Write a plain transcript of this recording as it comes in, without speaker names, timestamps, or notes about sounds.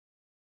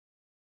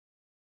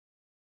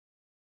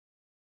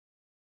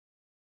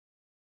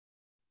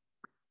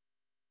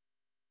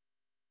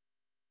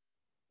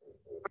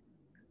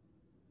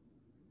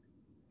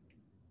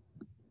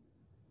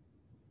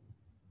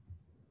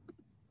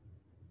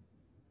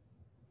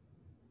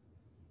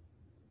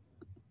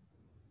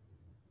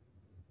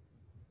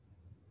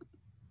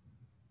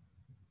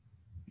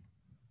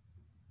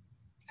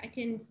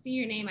can see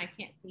your name. I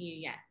can't see you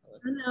yet.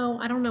 I know.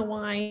 I don't know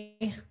why.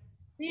 Yeah,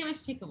 it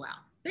should take a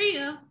while. There you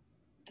go.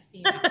 I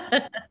see you.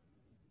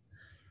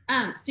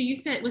 So you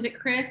said, was it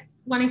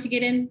Chris wanting to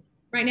get in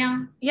right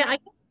now? Yeah,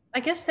 I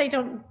guess they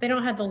don't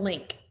have the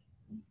link.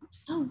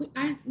 Oh,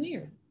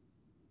 weird.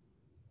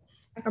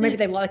 Or maybe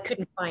they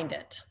couldn't find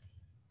it.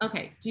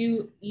 Okay.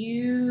 Do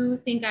you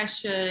think I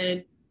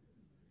should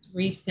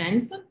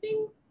resend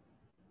something?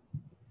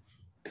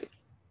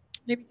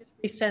 Maybe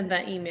just resend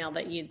that email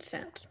that you'd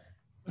sent.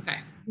 Okay.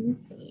 Let me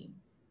see.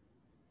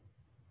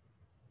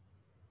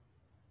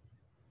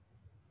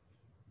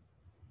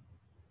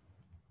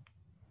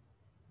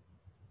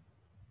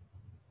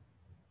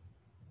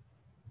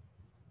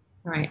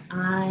 All right.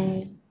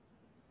 I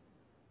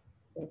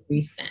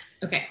resent.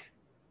 Okay.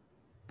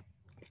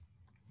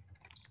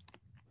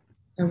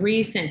 I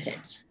resent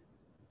it.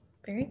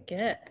 Very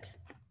good.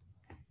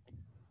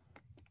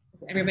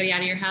 Is everybody out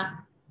of your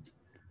house?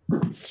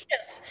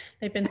 Yes.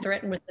 They've been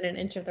threatened within an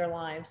inch of their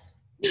lives.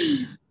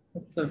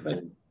 That's so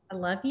funny. I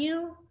love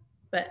you,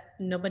 but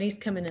nobody's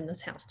coming in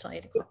this house till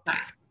 8 o'clock. Bye.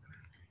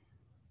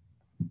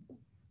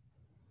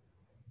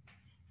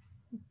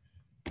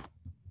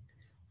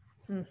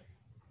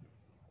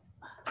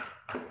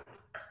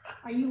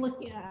 Are you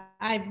looking at,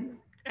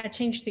 I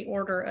changed the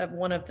order of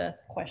one of the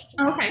questions.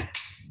 Okay.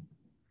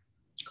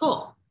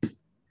 Cool.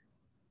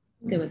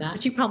 Good with that.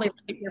 But you probably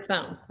look at your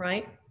phone,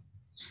 right?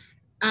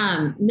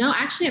 No,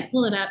 actually I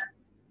pull it up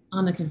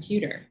on the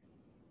computer.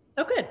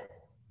 Oh, good.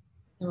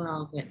 So we're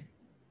all good.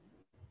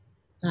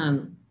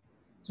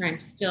 Sorry, I'm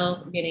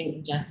still getting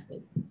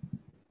adjusted.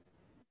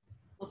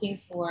 Looking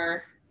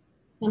for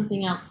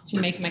something else to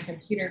make my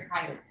computer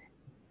higher.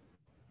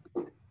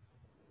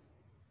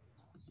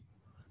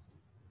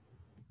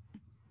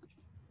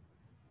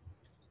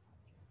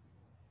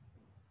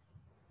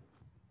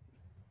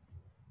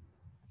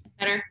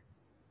 Better?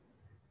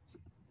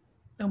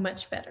 Oh,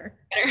 much better.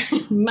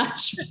 Better,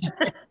 much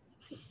better.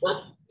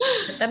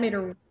 That made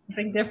a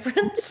big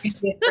difference.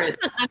 Different.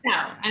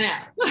 I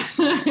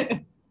know.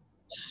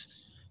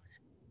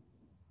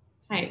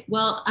 Okay,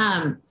 well,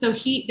 so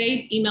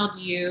they emailed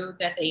you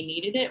that they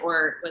needed it,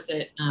 or was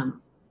it,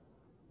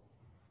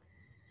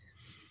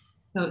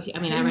 so, I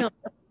mean,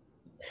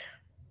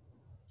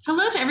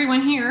 hello to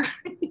everyone here.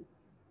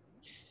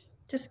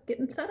 Just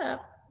getting set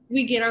up.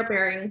 We get our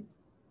bearings.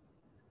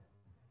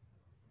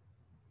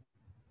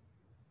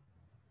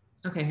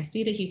 Okay, I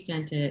see that he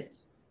sent it.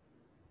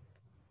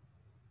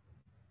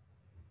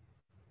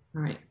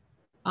 All right,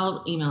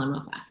 I'll email him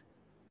real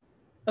fast.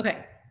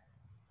 Okay.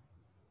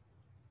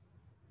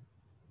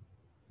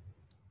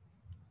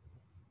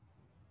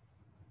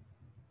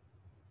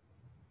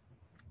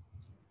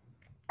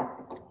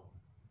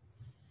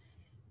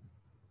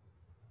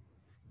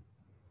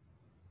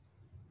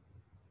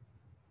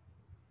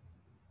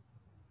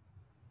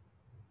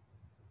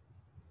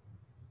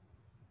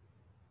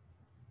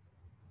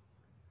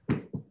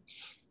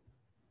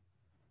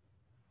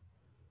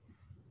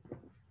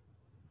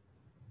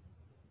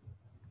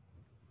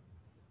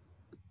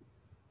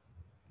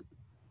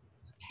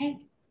 Okay.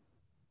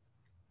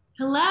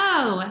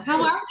 Hello,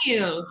 how are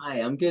you? Hi,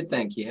 I'm good,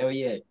 thank you. How are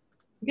you?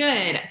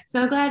 Good.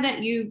 So glad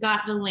that you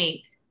got the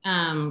link.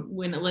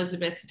 When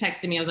Elizabeth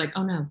texted me, I was like,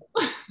 oh no.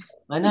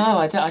 I know,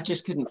 I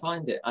just couldn't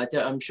find it.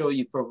 I'm sure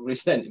you probably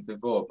sent it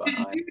before, but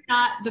You're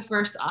not the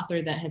first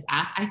author that has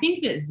asked. I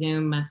think that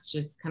Zoom must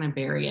just kind of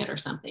bury it or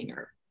something,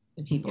 or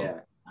the people. Yeah.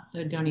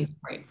 So don't even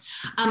worry.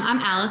 I'm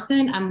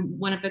Alison. I'm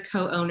one of the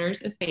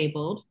co-owners of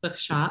Fabled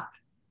Bookshop.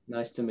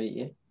 Nice to meet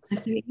you.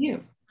 Nice to meet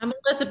you. I'm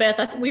Elizabeth.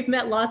 I think we've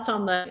met lots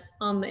on the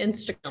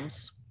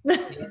Instagrams.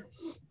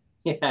 Yes.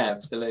 Yeah,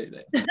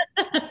 absolutely.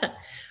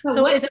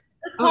 So is it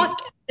 1 o'clock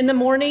in the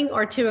morning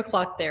or 2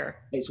 o'clock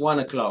there? It's 1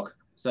 o'clock,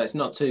 so it's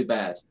not too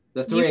bad.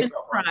 The 3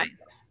 o'clock. Right.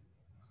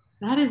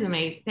 That is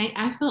amazing.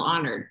 I feel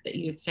honored that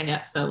you would stay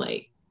up so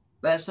late.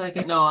 That's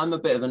okay. No, I'm a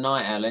bit of a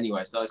night owl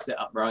anyway, so I sit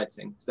up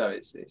writing. So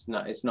it's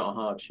not a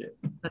hardship.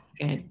 That's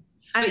good.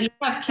 I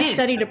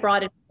studied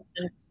abroad in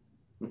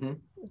England.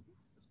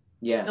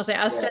 Yeah. I'll say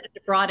I studied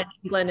abroad in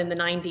England in the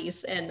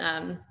 90s,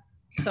 and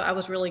so I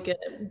was really good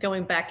at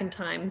going back in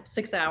time,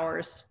 6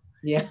 hours.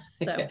 Yeah.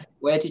 So.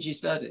 Where did you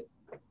study?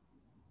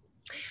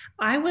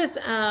 I was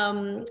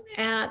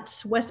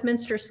at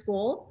Westminster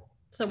School.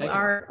 So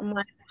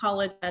my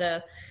college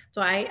had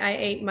so I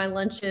ate my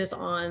lunches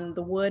on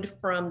the wood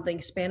from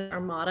the Spanish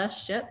Armada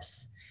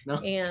ships.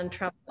 Nice. And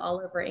traveled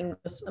all over England.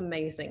 It was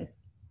amazing.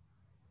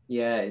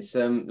 Yeah, it's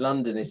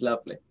London is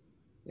lovely.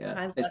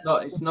 Yeah,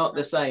 it's not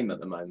the same at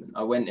the moment.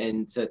 I went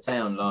into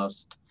town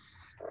last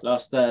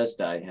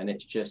Thursday, and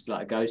it's just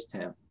like a ghost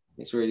town.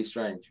 It's really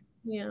strange.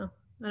 Yeah,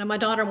 and my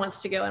daughter wants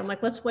to go, and I'm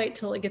like, let's wait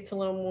till it gets a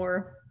little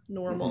more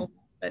normal. Mm-hmm.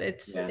 But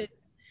it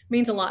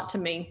means a lot to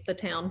me, the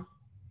town.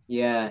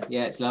 Yeah,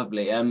 it's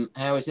lovely.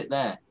 How is it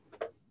there?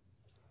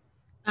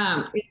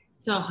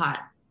 It's so hot.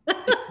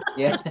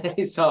 Yeah,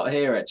 it's hot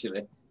here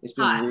actually. It's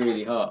been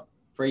really hot,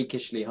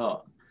 freakishly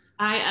hot.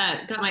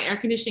 I got my air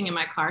conditioning in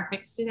my car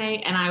fixed today,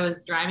 and I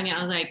was driving it.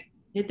 I was like,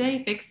 did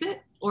they fix it?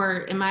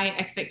 or am my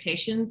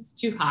expectations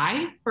too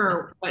high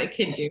for what it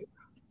can do?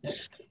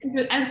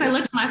 Because as I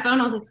looked at my phone,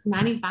 I was like, it's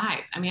 95.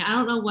 I mean, I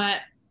don't know what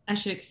I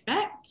should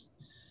expect,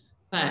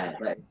 but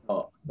that is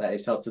hot. That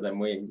is hotter than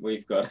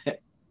we've got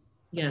it.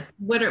 Yes.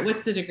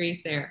 What's the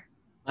degrees there?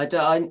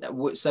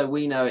 So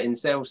we know it in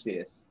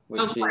Celsius,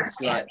 which is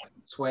yeah. like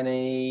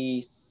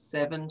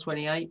 27,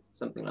 28,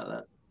 something like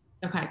that.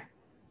 Okay.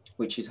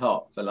 Which is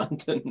hot for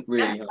London,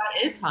 really. Yes,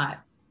 that is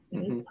hot.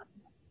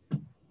 Mm-hmm.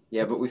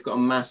 Yeah, but we've got a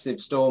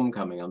massive storm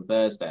coming on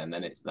Thursday, and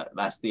then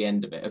that's the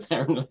end of it,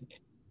 apparently.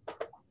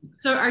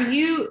 So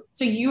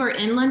you are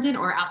in London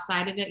or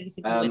outside of it?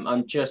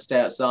 I'm just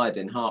outside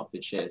in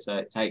Hertfordshire, so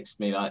it takes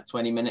me like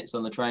 20 minutes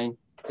on the train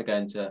to go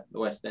into the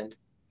West End.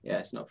 Yeah,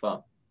 it's not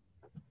far.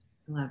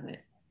 Love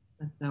it.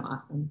 That's so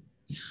awesome.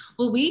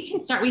 Well, we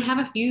can start. We have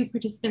a few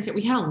participants here.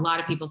 We had a lot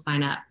of people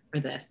sign up for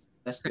this.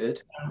 That's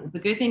good. The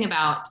good thing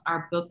about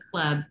our book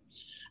club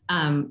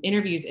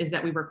interviews is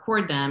that we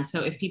record them.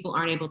 So if people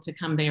aren't able to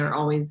come, they are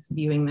always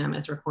viewing them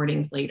as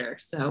recordings later.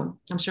 So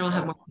I'm sure we'll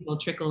have more people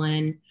trickle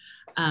in.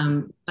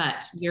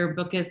 But your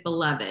book is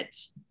beloved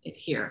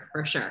here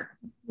for sure.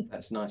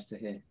 That's nice to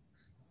hear.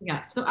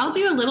 Yeah. So I'll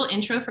do a little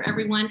intro for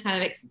everyone, kind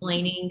of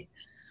explaining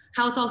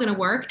how it's all going to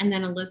work. And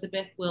then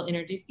Elizabeth will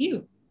introduce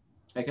you.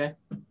 Okay.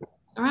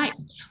 All right.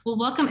 Well,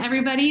 welcome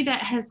everybody that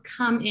has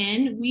come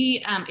in.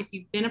 We, if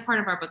you've been a part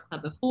of our book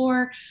club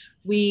before,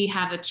 we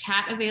have a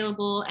chat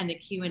available and the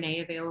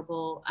Q&A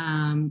available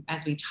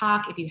as we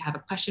talk. If you have a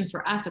question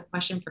for us, a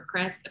question for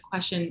Chris, a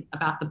question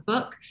about the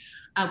book,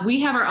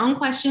 we have our own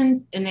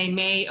questions and they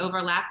may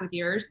overlap with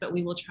yours, but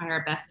we will try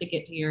our best to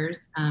get to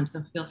yours.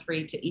 So feel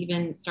free to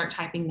even start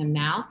typing them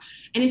now.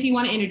 And if you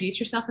want to introduce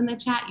yourself in the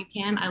chat, you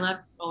can. I love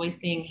always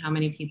seeing how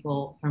many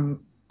people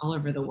from all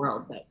over the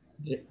world that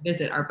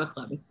visit our book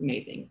club. It's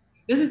amazing.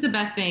 This is the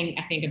best thing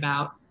I think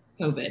about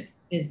COVID,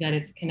 is that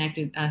it's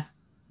connected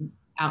us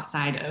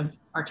outside of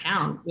our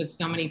town with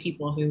so many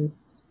people who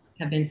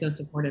have been so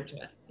supportive to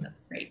us.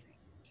 That's great.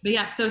 But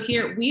yeah, so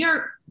here we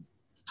are.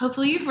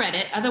 Hopefully you've read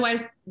it.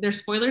 Otherwise, there's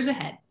spoilers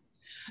ahead.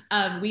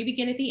 We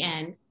begin at the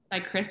end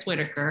by Chris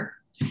Whitaker,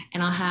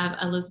 and I'll have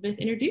Elizabeth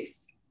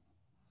introduce.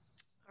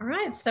 All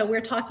right, so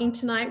we're talking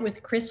tonight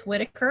with Chris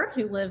Whitaker,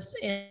 who lives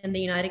in the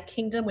United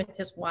Kingdom with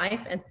his wife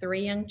and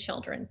 3 young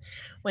children.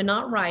 When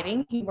not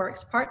writing, he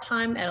works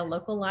part-time at a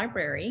local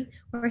library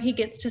where he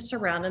gets to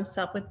surround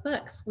himself with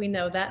books. We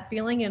know that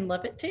feeling and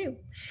love it too.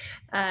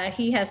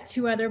 He has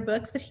 2 other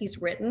books that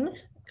he's written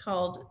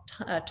called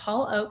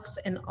Tall Oaks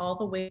and All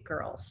the Way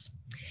Girls.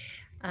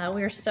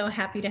 We are so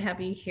happy to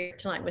have you here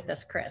tonight with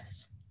us,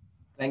 Chris.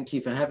 Thank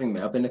you for having me.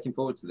 I've been looking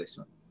forward to this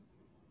one.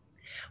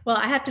 Well,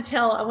 I want to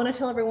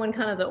tell everyone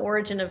kind of the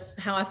origin of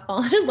how I've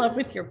fallen in love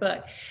with your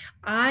book.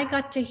 I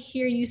got to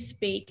hear you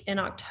speak in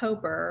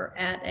October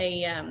at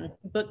a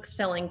book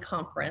selling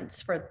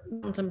conference for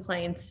Mountains and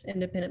Plains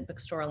Independent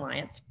Bookstore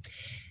Alliance.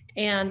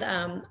 And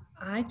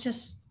I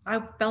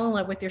fell in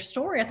love with your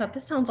story. I thought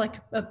this sounds like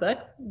a book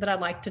that I'd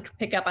like to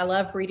pick up. I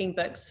love reading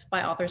books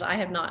by authors I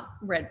have not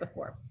read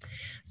before.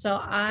 So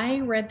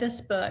I read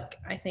this book,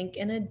 I think,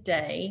 in a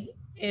day.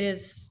 It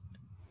is,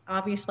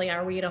 obviously,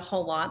 I read a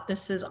whole lot.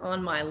 This is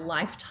on my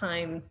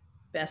lifetime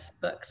best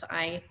books.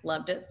 I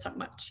loved it so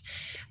much.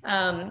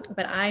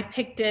 But I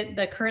picked it,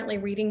 the Currently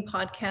Reading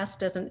podcast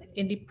does an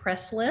indie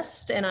press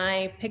list, and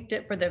I picked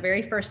it for the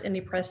very first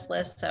indie press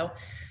list. So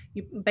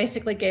you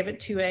basically gave it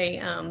to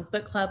a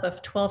book club of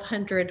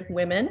 1,200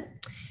 women.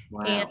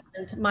 Wow.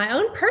 And my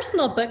own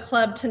personal book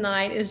club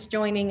tonight is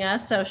joining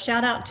us. So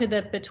shout out to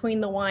the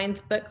Between the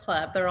Wines book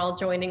club. They're all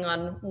joining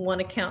on one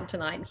account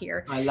tonight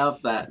here. I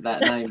love that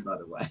name, by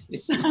the way.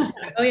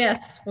 Oh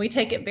yes, we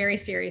take it very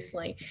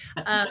seriously.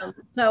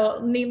 So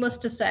needless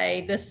to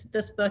say, this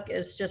book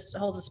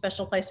holds a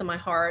special place in my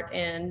heart,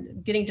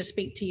 and getting to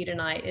speak to you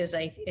tonight is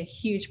a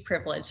huge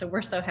privilege. So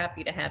we're so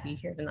happy to have you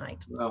here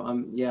tonight. Well,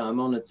 I'm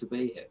honored to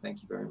be here.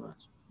 Thank you very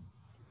much.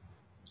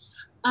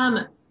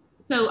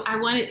 So I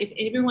wanted, if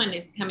everyone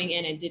is coming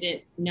in and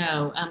didn't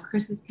know,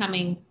 Chris is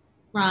coming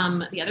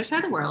from the other side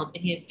of the world,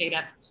 and he has stayed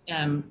up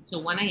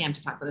till 1 a.m.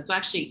 to talk about this. So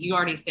actually, you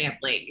already stay up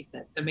late, you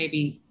said. So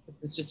maybe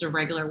this is just a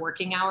regular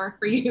working hour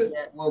for you.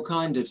 Yeah, well,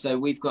 kind of. So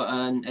we've got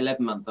an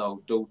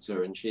 11-month-old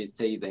daughter, and she's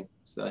teething.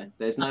 So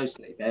there's no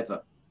sleep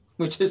ever.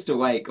 We're just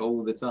awake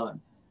all the time.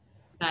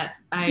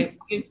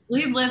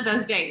 We've lived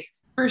those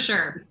days for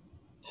sure.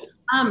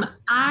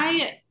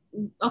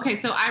 Okay,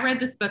 so I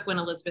read this book when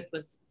Elizabeth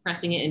was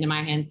pressing it into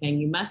my hand saying,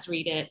 you must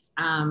read it.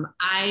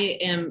 I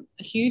am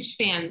a huge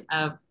fan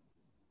of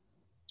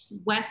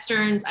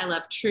Westerns. I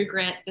love True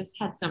Grit. This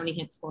had so many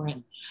hits for it.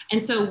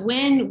 And so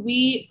when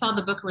we saw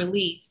the book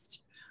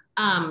released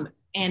and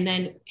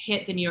then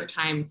hit the New York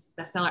Times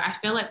bestseller, I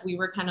feel like we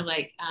were kind of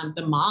like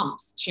the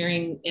moms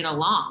cheering it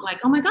along.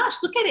 Like, oh my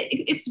gosh, look at it.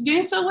 It's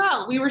doing so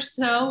well. We were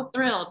so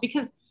thrilled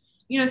because,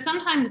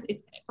 sometimes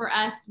it's for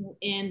us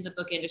in the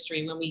book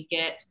industry when we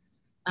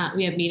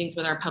have meetings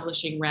with our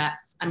publishing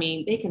reps. I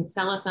mean, they can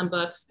sell us on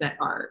books that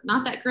are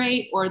not that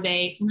great, or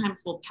they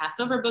sometimes will pass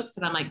over books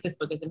that I'm like, this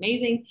book is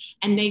amazing.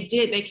 And they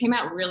came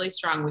out really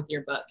strong with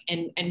your book.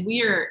 And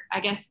we're,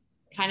 I guess,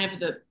 kind of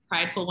the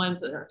prideful ones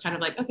that are kind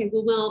of like, okay,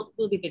 well,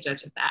 we'll be the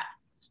judge of that.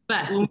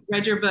 But when we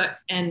read your book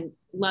and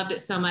loved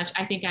it so much,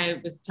 I think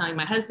I was telling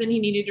my husband he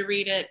needed to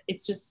read it.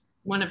 It's just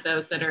one of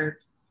those that are,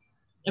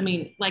 I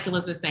mean, like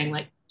Elizabeth was saying,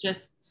 like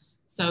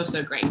just so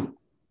great.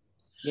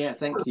 Yeah,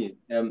 thank you.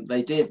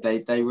 They did.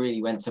 They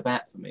really went to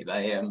bat for me.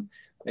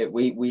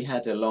 We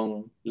had a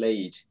long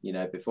lead, you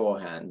know,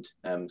 beforehand.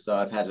 So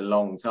I've had a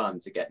long time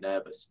to get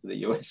nervous for the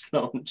US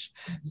launch.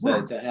 So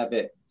to have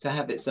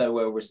it so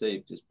well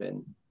received has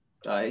been,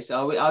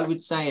 I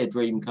would say a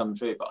dream come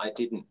true, but I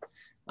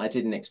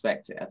didn't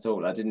expect it at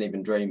all. I didn't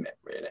even dream it,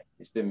 really.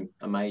 It's been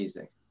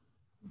amazing.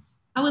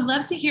 I would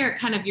love to hear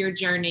kind of your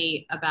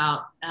journey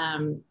about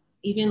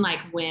even like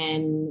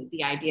when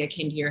the idea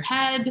came to your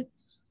head,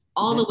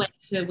 all the way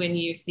to when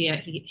you see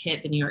it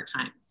hit the New York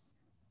Times.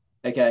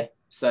 Okay,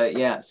 so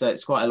yeah, so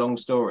it's quite a long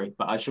story,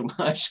 but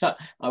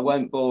I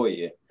won't bore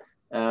you.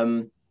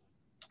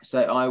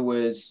 So I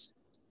was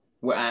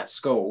at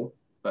school,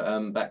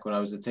 but back when I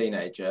was a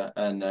teenager,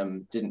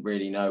 and didn't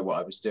really know what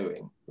I was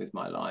doing with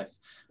my life.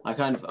 I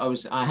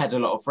had a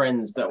lot of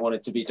friends that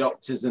wanted to be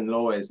doctors and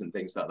lawyers and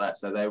things like that,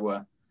 so they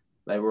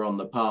were on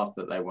the path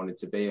that they wanted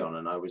to be on,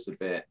 and I was a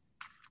bit.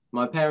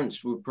 My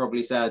parents would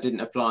probably say I didn't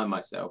apply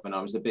myself, and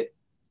I was a bit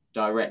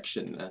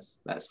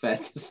directionless. That's fair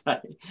to say.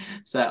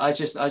 So I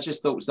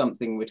just thought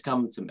something would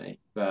come to me,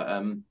 but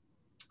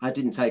I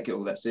didn't take it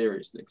all that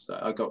seriously. So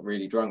I got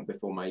really drunk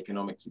before my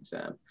economics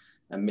exam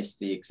and missed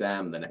the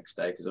exam the next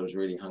day because I was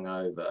really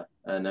hungover,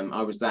 and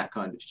I was that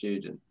kind of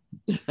student.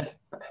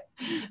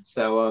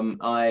 So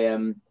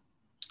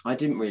I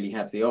didn't really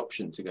have the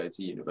option to go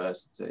to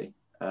university.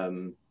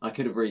 I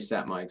could have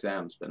resat my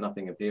exams, but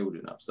nothing appealed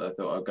enough. So I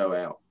thought I'd go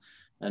out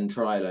and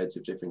try loads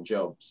of different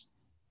jobs.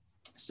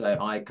 So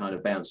I kind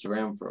of bounced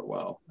around for a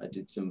while. I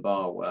did some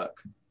bar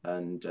work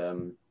and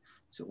sort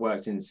of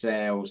worked in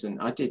sales,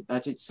 and I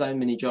did so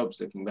many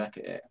jobs looking back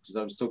at it, because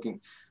I was talking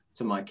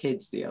to my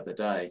kids the other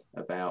day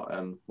about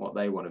what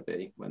they want to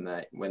be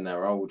when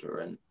they're older,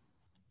 and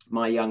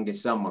my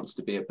youngest son wants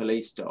to be a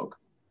police dog.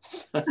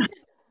 So,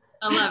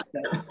 I love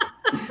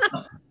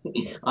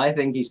it. I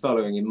think he's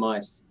following in my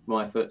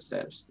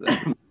footsteps.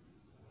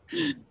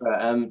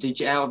 But did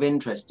you, out of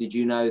interest, did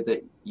you know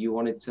that you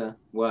wanted to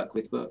work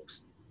with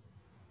books?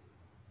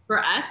 For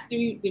us, do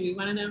we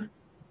want to know?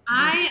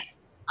 I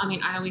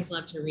mean, I always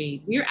love to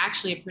read. We're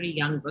actually a pretty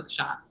young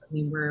bookshop. I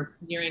mean, we're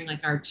nearing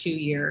like our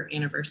 2-year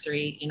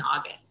anniversary in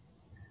August.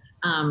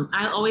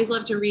 I always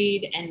love to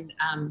read, and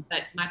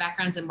but my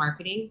background's in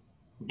marketing,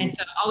 and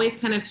so I always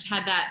kind of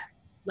had that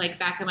like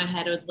back of my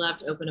head. I would love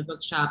to open a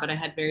bookshop, but I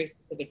had very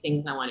specific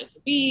things I wanted to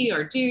be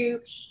or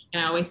do,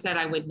 and I always said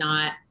I would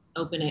not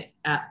open it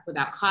up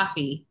without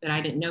coffee, but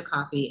I didn't know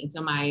coffee, and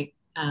so my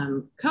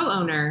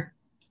co-owner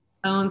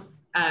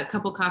owns a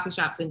couple coffee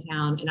shops in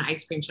town and an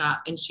ice cream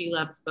shop, and she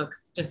loves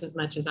books just as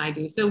much as I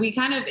do. So we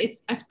kind of,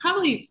 it's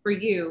probably for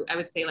you, I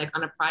would say, like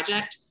on a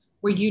project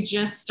where you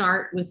just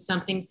start with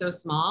something so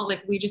small.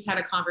 Like we just had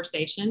a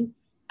conversation,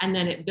 and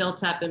then it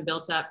built up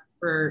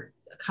for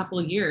a couple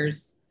of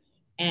years.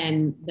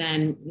 And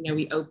then, you know,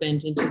 we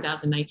opened in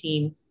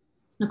 2019.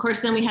 Of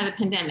course, then we had the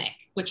pandemic,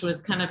 which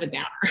was kind of a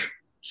downer.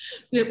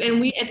 And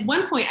we, at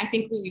one point, I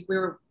think we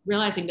were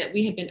realizing that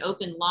we had been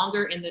open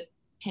longer in the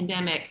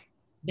pandemic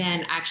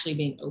than actually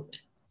being open.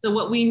 So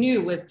what we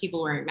knew was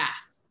people wearing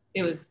masks.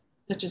 It was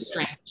such a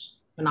strange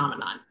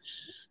phenomenon,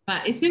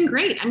 but it's been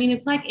great. I mean,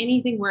 it's like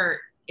anything where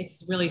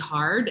it's really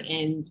hard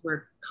and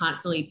we're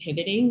constantly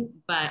pivoting,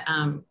 but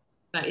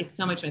it's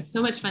so much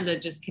fun to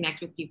just connect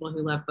with people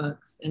who love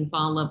books and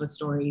fall in love with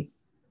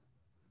stories.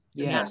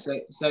 So,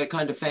 so it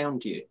kind of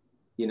found you,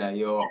 you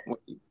know,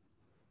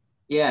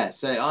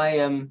 so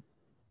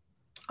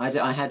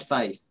I had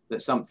faith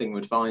that something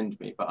would find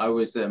me, but I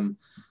was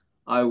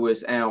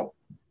out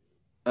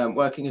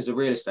working as a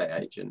real estate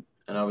agent,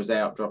 and I was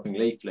out dropping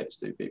leaflets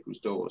through people's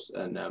doors,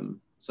 and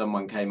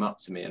someone came up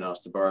to me and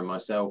asked to borrow my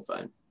cell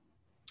phone,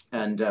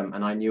 and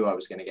I knew I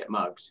was going to get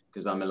mugged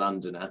because I'm a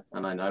Londoner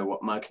and I know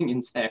what mugging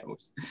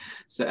entails.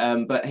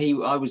 So but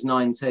I was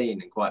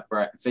 19 and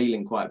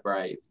feeling quite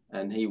brave,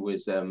 and he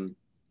was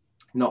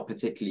not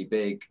particularly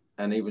big,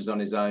 and he was on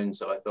his own,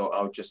 so I thought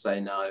I'll just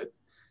say no,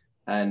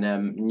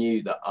 and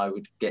knew that I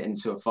would get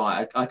into a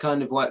fight. I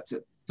kind of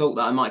thought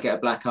that I might get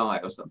a black eye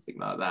or something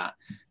like that,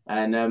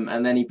 and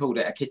then he pulled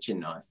out a kitchen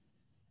knife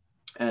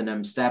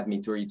and stabbed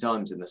me 3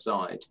 times in the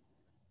side,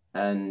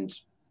 and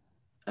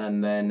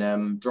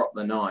then dropped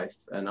the knife,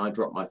 and I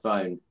dropped my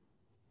phone,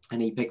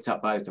 and he picked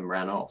up both and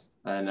ran off,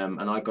 and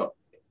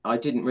I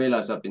didn't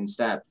realize I'd been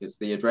stabbed because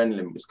the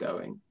adrenaline was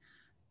going,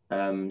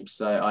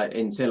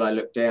 until I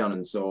looked down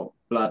and saw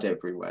blood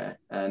everywhere,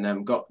 and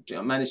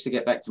I managed to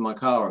get back to my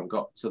car and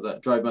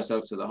drove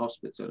myself to the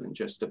hospital, and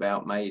just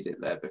about made it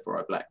there before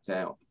I blacked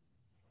out,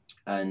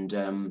 and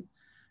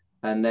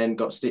then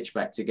got stitched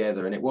back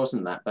together, and it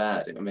wasn't that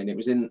bad. I mean, it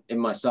was in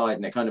my side,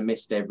 and it kind of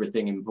missed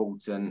everything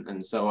important,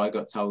 and so I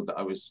got told that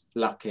I was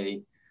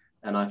lucky,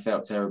 and I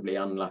felt terribly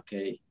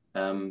unlucky,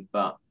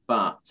 but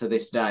to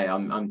this day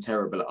I'm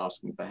terrible at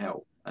asking for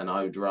help, and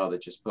I would rather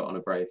just put on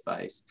a brave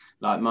face.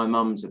 Like my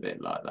mum's a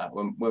bit like that.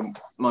 When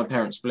my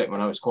parents split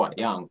when I was quite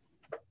young,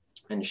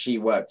 and she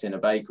worked in a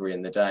bakery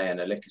in the day and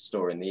a liquor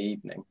store in the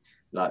evening,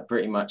 like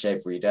pretty much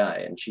every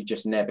day, and she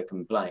just never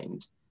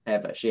complained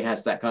ever. She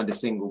has that kind of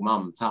single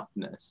mum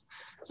toughness.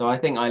 So I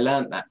think I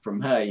learned that from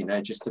her, you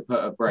know, just to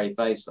put a brave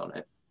face on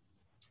it.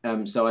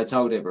 So I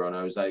told everyone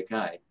I was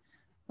okay,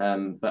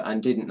 but I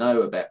didn't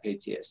know about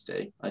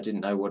PTSD. I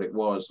didn't know what it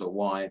was or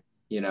why,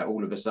 you know,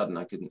 all of a sudden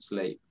I couldn't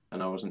sleep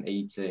and I wasn't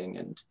eating,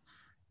 and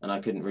I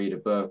couldn't read a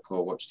book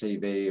or watch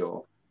TV,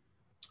 or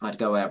I'd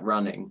go out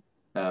running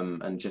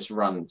and just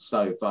run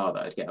so far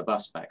that I'd get a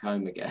bus back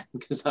home again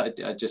because I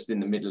just in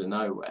the middle of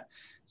nowhere.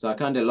 So I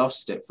kind of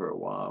lost it for a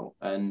while,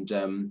 and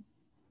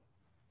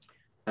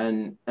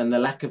the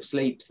lack of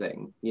sleep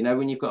thing, you know,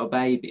 when you've got a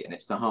baby, and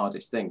it's the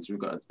hardest thing, because we've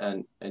got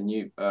an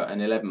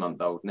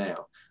 11-month-old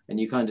now, and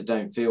you kind of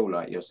don't feel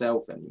like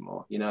yourself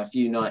anymore, you know, a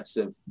few nights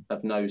of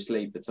no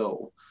sleep at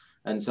all.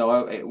 And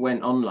so it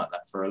went on like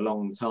that for a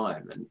long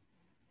time,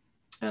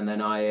 and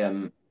then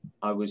I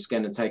was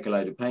going to take a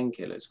load of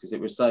painkillers because it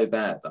was so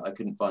bad that I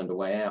couldn't find a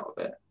way out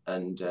of it.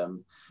 And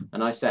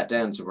I sat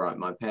down to write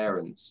my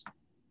parents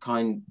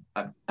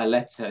a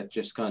letter,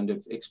 just kind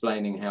of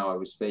explaining how I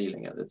was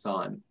feeling at the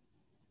time.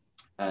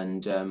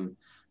 And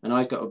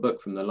I got a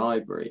book from the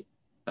library,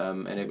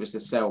 and it was a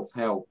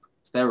self-help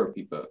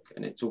therapy book,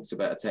 and it talked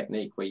about a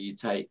technique where you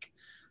take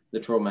the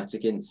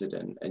traumatic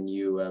incident and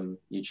you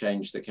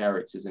change the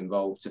characters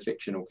involved to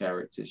fictional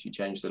characters. You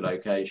change the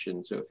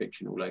location to a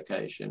fictional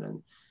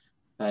location,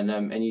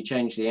 and you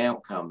change the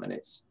outcome, and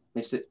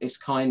it's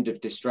kind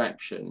of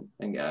distraction,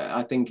 and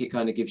I think it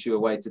kind of gives you a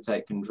way to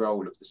take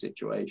control of the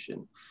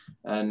situation.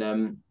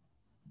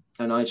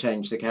 And I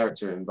changed the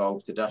character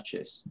involved to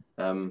Duchess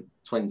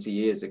 20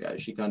 years ago.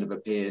 She kind of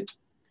appeared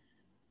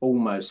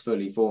almost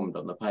fully formed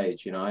on the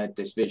page. You know, I had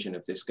this vision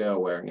of this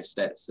girl wearing a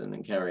Stetson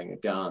and carrying a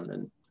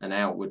gun and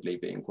outwardly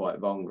being quite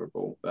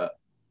vulnerable, but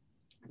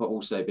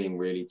also being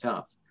really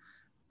tough.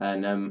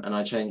 And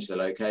I changed the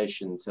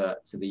location to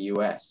the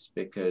US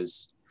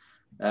because,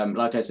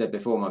 like I said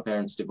before, my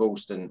parents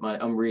divorced, and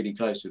I'm really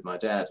close with my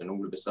dad, and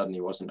all of a sudden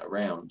he wasn't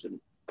around. And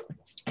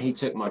he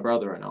took my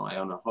brother and I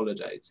on a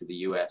holiday to the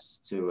US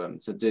to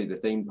do the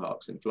theme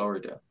parks in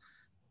Florida.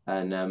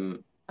 And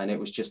it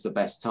was just the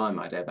best time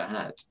I'd ever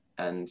had.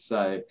 And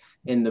so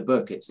in the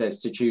book, it says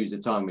to choose a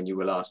time when you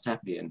were last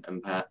happy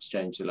and perhaps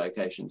change the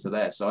location to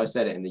there. So I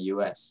said it in the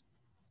US,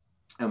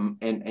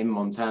 in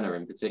Montana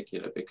in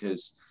particular,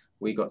 because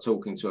we got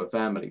talking to a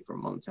family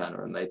from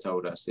Montana, and they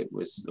told us it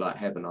was like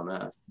heaven on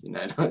earth, you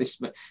know, like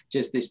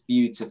this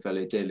beautiful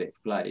idyllic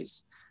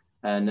place.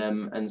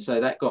 And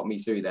so that got me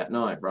through that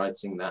night,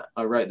 writing that.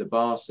 I wrote the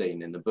bar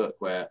scene in the book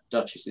where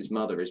Duchess's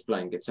mother is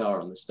playing guitar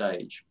on the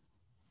stage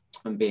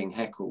and being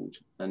heckled,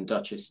 and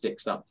Duchess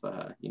sticks up for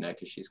her, you know,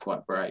 because she's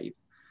quite brave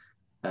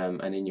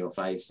and in your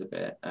face a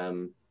bit.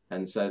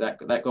 And so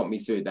that got me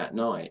through that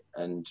night.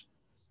 And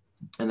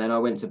then I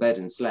went to bed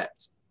and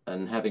slept.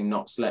 And having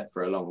not slept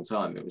for a long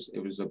time, it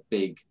was a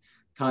big,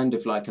 kind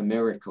of like a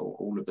miracle.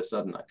 All of a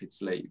sudden I could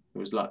sleep. It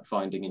was like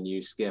finding a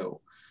new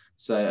skill.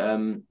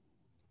 So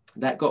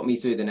that got me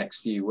through the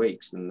next few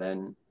weeks. And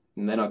then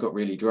I got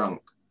really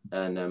drunk,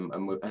 and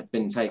had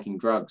been taking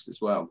drugs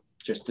as well,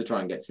 just to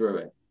try and get through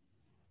it.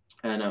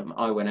 And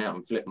I went out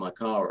and flipped my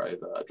car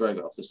over. I drove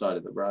it off the side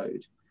of the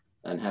road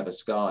and have a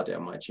scar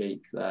down my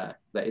cheek there.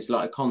 That is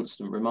like a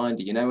constant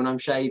reminder, you know, when I'm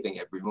shaving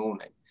every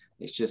morning,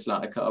 it's just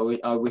like,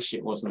 I wish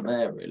it wasn't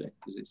there really,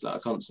 because it's like a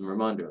constant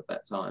reminder of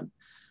that time.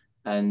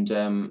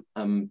 And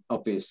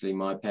obviously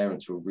my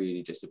parents were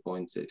really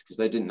disappointed because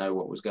they didn't know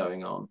what was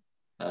going on.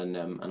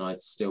 And I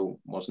still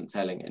wasn't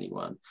telling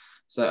anyone.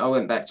 So I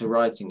went back to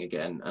writing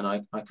again, and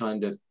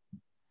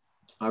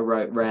I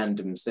wrote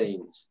random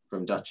scenes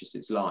from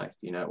Duchess's life.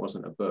 You know, it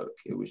wasn't a book.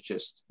 It was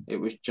just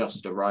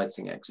a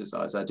writing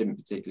exercise. I didn't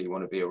particularly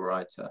want to be a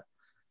writer.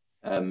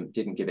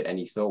 Didn't give it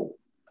any thought.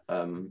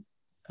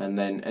 And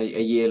then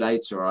a year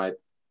later, I,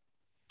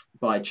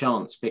 by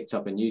chance, picked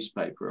up a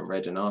newspaper and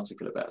read an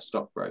article about a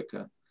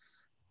stockbroker.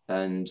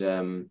 And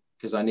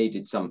because I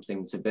needed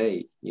something to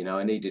be, you know,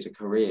 I needed a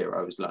career.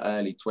 I was like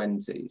early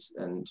 20s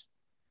and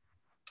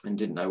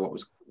didn't know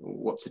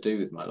what to do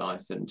with my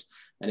life. And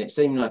it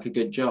seemed like a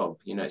good job,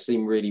 you know, it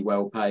seemed really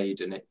well paid,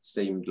 and it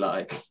seemed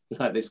like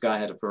this guy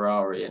had a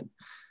Ferrari,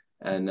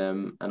 and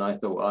I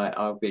thought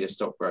I'll be a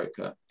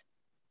stockbroker.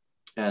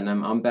 And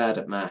I'm bad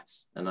at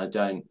maths, and I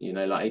don't, you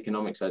know, like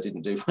economics I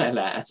didn't do well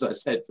at, as I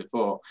said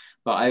before.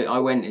 But I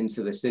went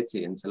into the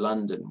city, into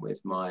London,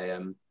 with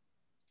my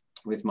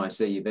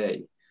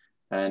CV,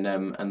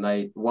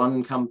 and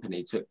one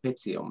company took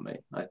pity on me,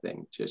 I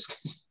think,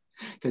 just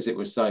because it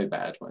was so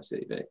bad, my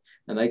CV,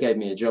 and they gave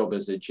me a job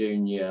as a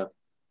junior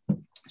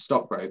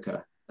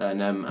stockbroker,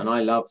 and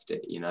I loved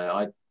it. You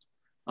know,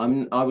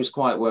 I was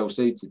quite well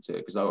suited to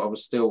it because I'm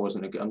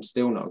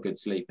still not a good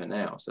sleeper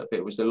now. So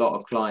it was a lot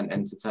of client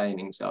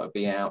entertaining. So I'd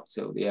be out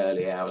till the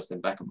early hours, then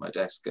back at my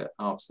desk at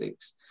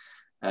 6:30.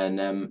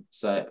 And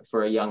so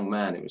for a young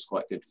man, it was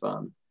quite good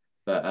fun.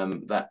 But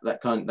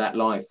that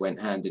life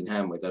went hand in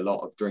hand with a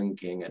lot of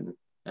drinking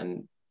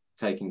and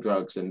taking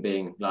drugs and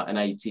being like an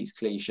 80s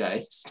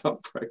cliche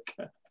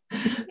stockbroker.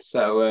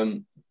 So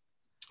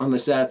on the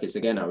surface,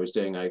 again, I was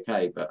doing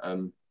okay, but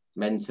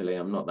mentally,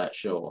 I'm not that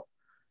sure.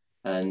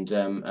 And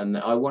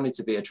I wanted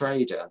to be a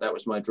trader. That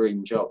was my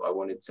dream job. I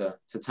wanted to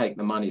take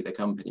the money the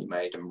company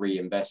made and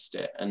reinvest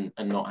it, and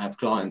not have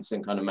clients,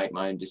 and kind of make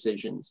my own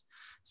decisions.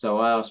 So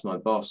I asked my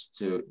boss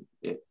to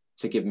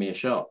give me a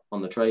shot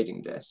on the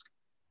trading desk,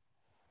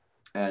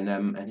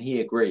 and he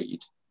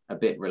agreed, a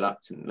bit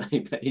reluctantly,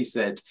 but he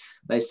said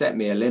they set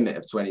me a limit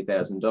of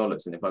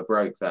 $20,000, and if I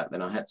broke that,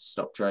 then I had to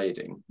stop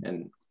trading,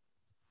 and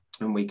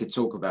we could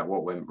talk about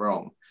what went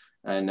wrong.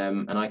 And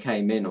I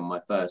came in on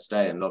my first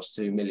day and lost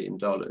 $2 million,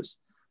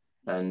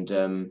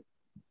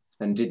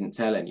 and didn't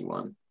tell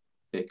anyone,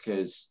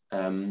 because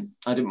I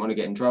didn't want to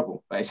get in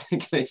trouble,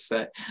 basically.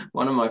 So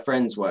one of my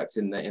friends worked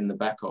in the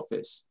back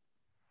office,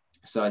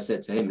 so I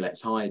said to him,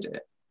 let's hide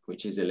it,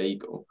 which is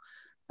illegal,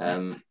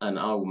 and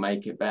I will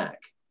make it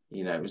back.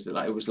 You know,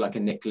 it was like a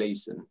Nick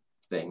Leeson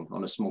thing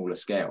on a smaller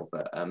scale,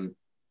 but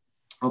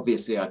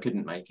obviously I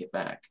couldn't make it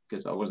back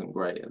because I wasn't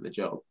great at the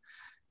job.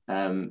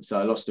 So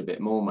I lost a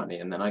bit more money,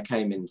 and then I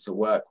came into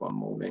work one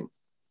morning,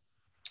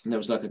 and there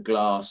was like a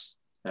glass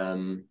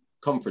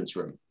conference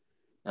room,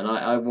 and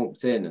I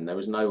walked in, and there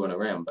was no one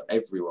around, but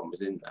everyone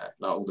was in there,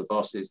 like all the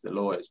bosses, the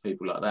lawyers,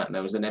 people like that, and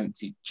there was an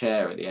empty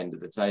chair at the end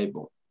of the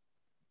table,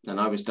 and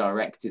I was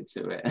directed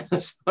to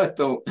it. So I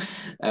thought,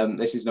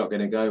 this is not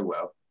going to go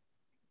well,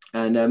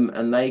 and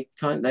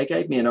they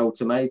gave me an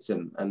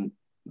ultimatum, and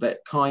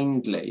that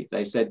kindly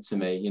they said to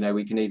me, you know,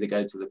 we can either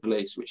go to the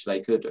police, which they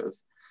could have,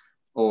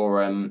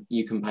 or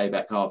you can pay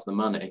back half the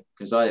money,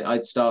 because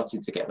I'd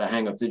started to get the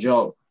hang of the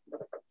job,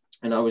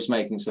 and I was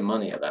making some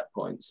money at that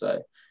point.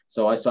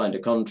 So I signed a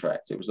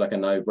contract. It was like a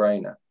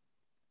no-brainer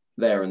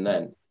there and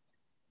then,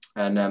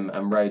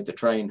 and rode the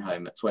train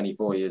home at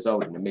 24 years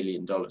old in $1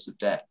 million of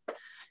debt.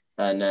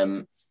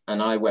 And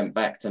I went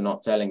back to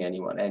not telling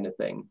anyone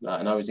anything.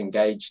 And I was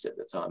engaged at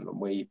the time,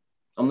 and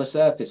on the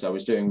surface, I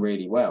was doing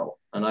really well.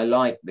 And I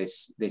liked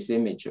this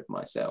image of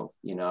myself.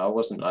 You know, I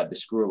wasn't like the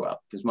screw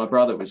up, because my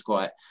brother was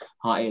quite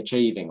high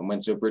achieving and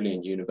went to a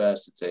brilliant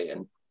university,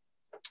 and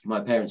my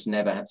parents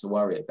never had to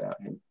worry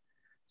about him.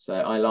 So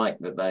I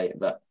liked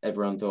that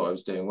everyone thought I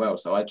was doing well.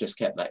 So I just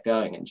kept that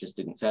going and just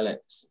didn't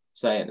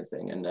say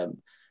anything. And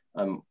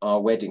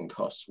our wedding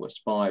costs were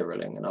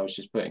spiraling, and I was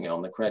just putting it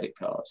on the credit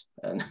card.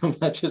 And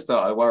I just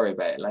thought I'd worry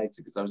about it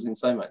later, because I was in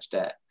so much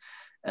debt.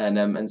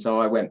 And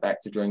so I went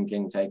back to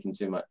drinking,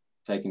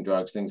 taking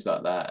drugs, things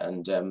like that,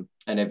 and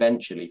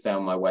eventually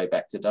found my way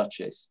back to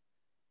Duchess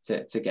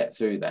to get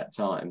through that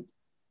time,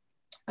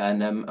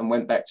 and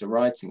went back to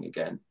writing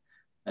again,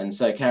 and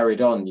so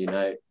carried on. You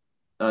know,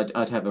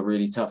 I'd have a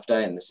really tough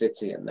day in the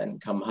city, and then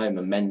come home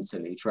and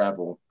mentally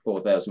travel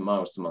 4,000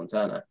 miles to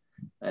Montana,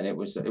 and it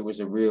was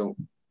a real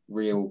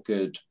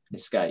good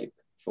escape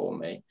for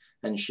me.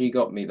 And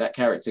that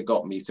character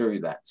got me through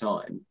that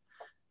time.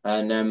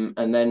 And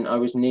then I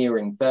was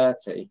nearing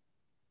 30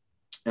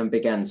 and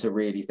began to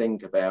really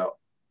think about,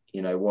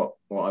 you know, what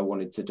I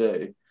wanted to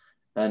do.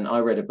 And I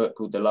read a book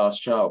called The Last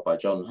Child by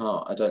John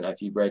Hart. I don't know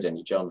if you've read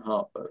any John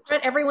Hart books.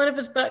 Read every one of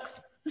his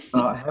books.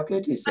 Oh, how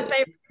good is it?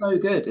 It's so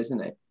good,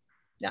 isn't it?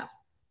 Yeah.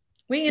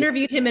 We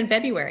interviewed him in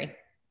February.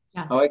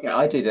 Yeah. Oh, okay.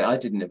 I did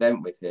an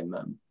event with him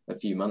a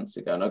few months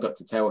ago, and I got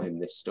to tell him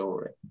this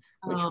story,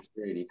 which was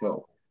really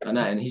cool.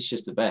 And he's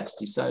just the best.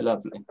 He's so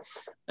lovely.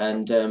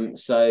 And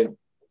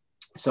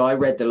so I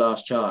read The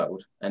Last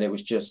Child, and it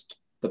was just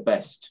the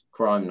best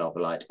crime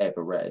novel I'd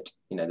ever read,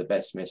 you know, the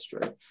best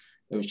mystery.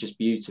 It was just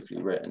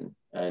beautifully written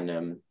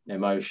and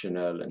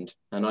emotional.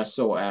 And I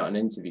sought out an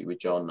interview with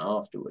John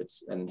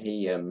afterwards, and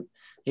he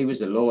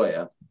was a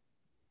lawyer,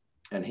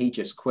 and he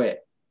just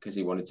quit because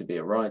he wanted to be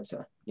a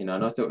writer, you know,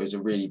 and I thought it was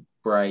a really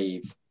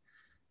brave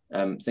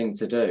thing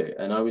to do.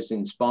 And I was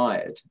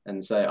inspired.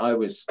 And so I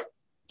was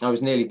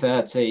nearly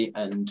 30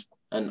 and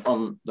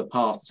on the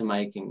path to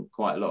making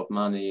quite a lot of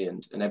money,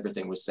 and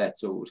everything was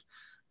settled.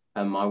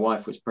 And my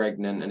wife was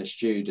pregnant and a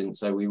student,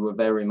 so we were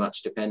very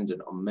much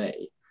dependent on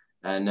me.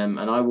 And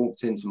I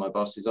walked into my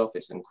boss's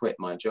office and quit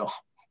my job,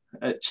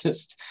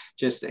 just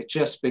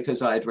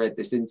because I had read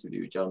this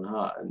interview with John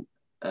Hart.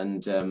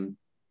 And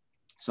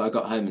so I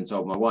got home and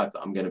told my wife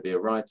that I'm going to be a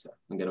writer.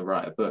 I'm going to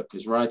write a book,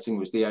 because writing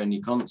was the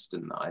only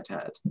constant that I'd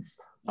had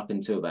up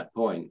until that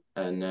point.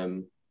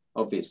 And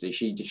obviously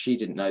she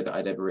didn't know that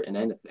I'd ever written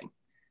anything.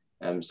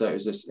 So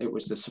it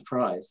was a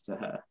surprise to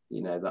her,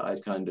 you know, that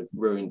I'd kind of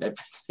ruined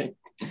everything.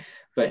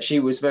 But she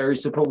was very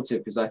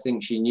supportive, because I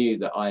think she knew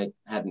that I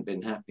hadn't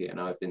been happy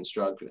and I've been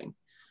struggling.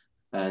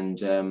 And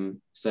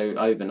so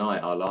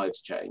overnight our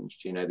lives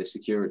changed. You know, the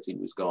security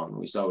was gone.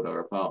 We sold our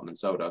apartment,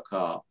 sold our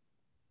car,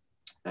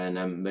 and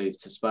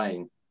moved to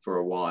Spain for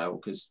a while,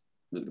 because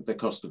the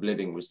cost of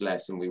living was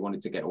less and we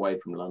wanted to get away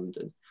from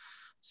London.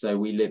 So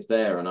we lived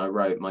there, and I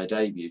wrote my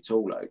debut,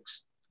 Tall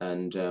Oaks.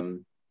 And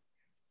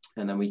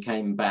then we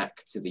came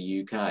back to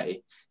the UK,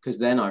 because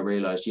then I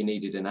realised you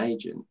needed an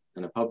agent.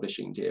 and a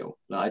publishing deal.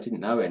 Like, I didn't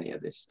know any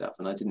of this stuff,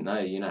 and I didn't know,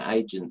 you know,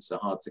 agents are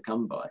hard to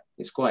come by.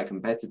 It's quite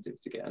competitive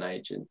to get an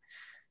agent.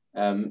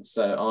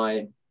 So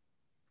I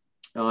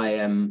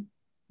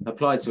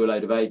applied to a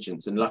load of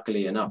agents, and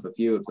luckily enough, a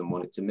few of them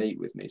wanted to meet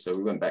with me. So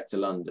we went back to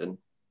London.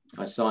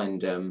 I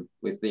signed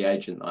with the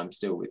agent that I'm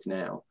still with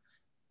now,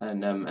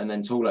 and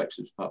then Tall Oaks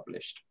was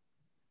published.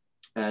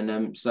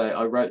 And so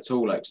I wrote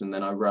Tall Oaks, and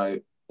then I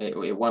wrote,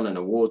 it won an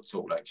award,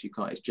 Tall Oaks. You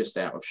can't, it's just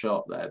out of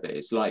shop there, but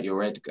it's like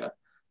your Edgar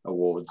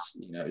Awards,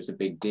 you know, it was a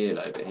big deal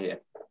over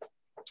here.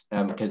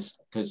 Because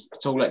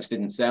Tall Oaks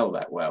didn't sell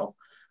that well,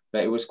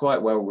 but it was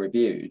quite well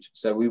reviewed.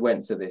 So we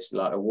went to this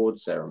like award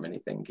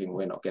ceremony thinking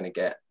we're not going to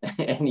get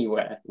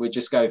anywhere. We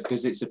just go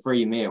because it's a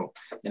free meal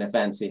in a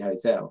fancy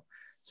hotel.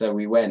 So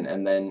we went,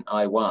 and then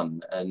I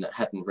won and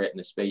hadn't written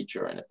a speech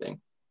or anything.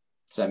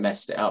 So I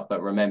messed it up,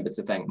 but remembered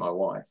to thank my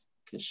wife,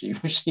 because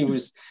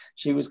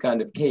she was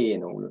kind of key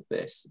in all of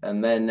this.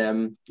 And then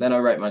I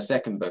wrote my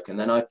second book, and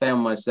then I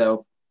found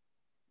myself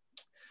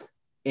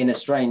in a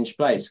strange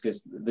place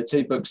because the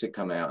 2 books had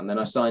come out, and then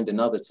I signed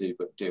another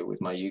 2-book deal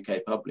with my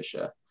UK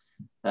publisher.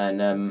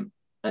 And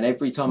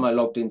every time I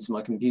logged into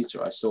my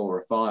computer, I saw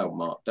a file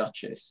marked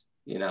Duchess,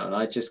 you know, and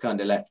I just kind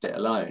of left it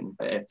alone.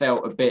 But it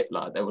felt a bit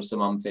like there was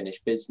some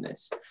unfinished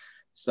business.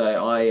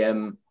 So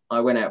I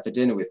went out for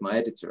dinner with my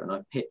editor, and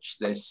I pitched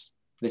this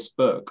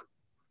book.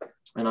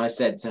 And I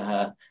said to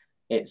her,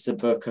 it's a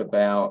book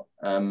about,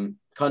 kind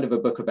of a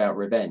book about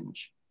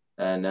revenge,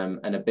 and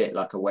a bit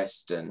like a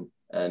Western.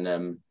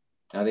 And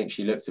I think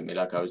she looked at me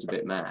like I was a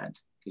bit mad,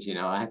 because, you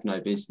know, I have no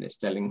business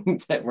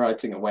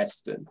writing a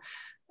Western.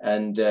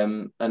 And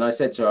I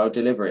said to her, I'll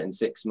deliver it in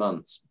 6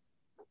 months.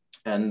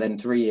 And then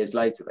 3 years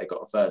later, they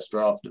got a first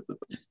draft of the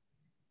book.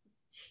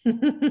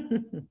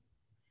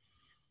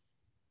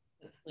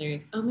 That's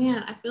hilarious. Oh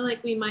man, I feel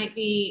like we might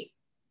be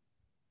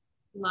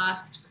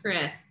lost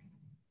Chris.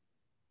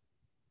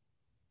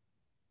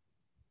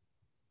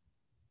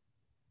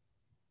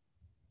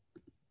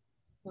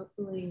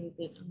 Hopefully we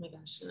did. Oh my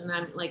gosh. And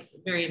I'm like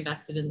very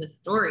invested in this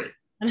story.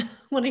 I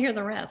want to hear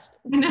the rest.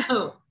 I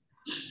know.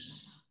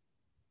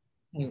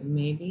 Okay,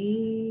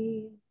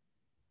 maybe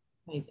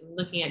I'm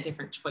looking at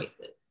different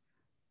choices.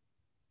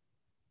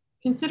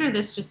 Consider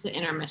this just an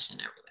intermission,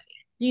 everybody.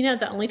 You know,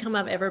 the only time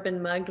I've ever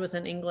been mugged was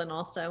in England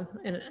also,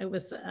 and it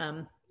was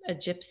a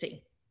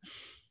gypsy.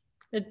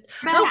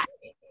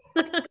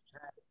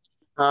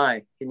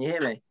 Hi, can you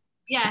hear me?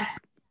 Yes.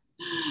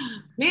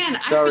 Man,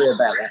 sorry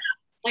about that.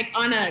 Like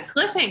on a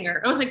cliffhanger.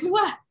 I was like,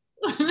 what?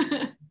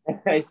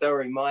 Okay,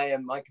 sorry,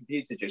 my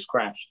computer just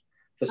crashed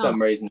for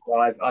some reason. So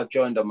I've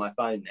joined on my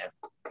phone now.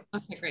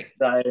 Okay, great.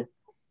 So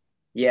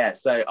yeah,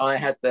 so I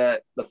had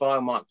the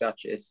file marked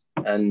Duchess,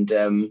 and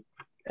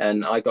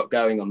I got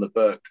going on the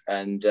book,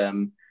 and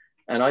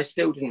I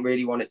still didn't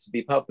really want it to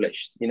be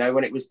published. You know,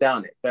 when it was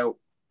done,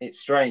 it's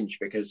strange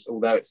because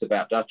although it's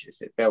about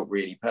Duchess, it felt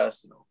really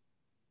personal.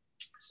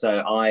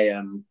 So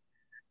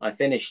I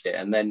finished it,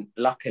 and then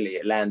luckily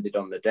it landed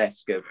on the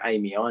desk of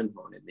Amy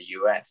Einhorn in the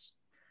US,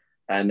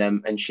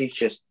 and she's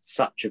just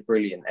such a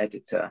brilliant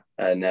editor,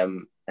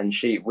 and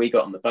we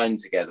got on the phone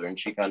together, and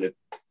she kind of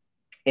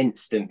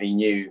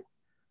instantly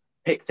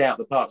picked out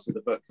the parts of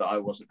the book that I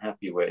wasn't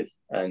happy with,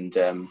 and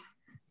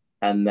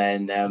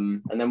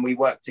then we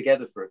worked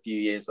together for a few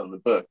years on the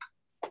book.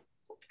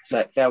 So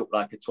it felt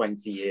like a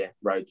 20-year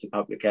road to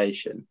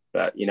publication,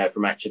 but you know,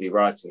 from actually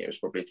writing it was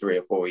probably 3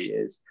 or 4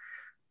 years,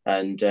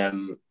 and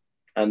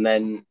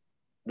then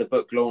the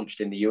book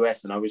launched in the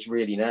US, and I was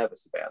really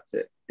nervous about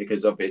it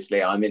because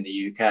obviously I'm in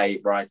the UK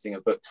writing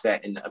a book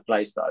set in a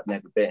place that I've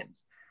never been,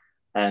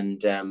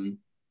 and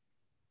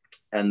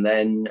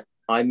then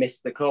I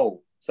missed the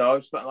call.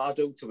 So our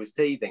daughter was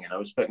teething, and I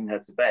was putting her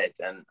to bed,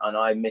 and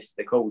I missed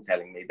the call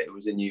telling me that it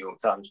was a New York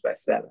Times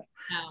bestseller.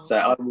 Oh. So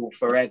I will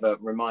forever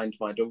remind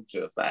my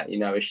daughter of that, you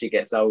know, as she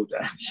gets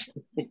older.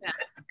 Yeah.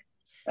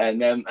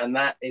 And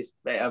that is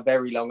a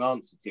very long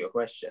answer to your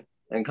question,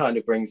 and kind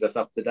of brings us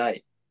up to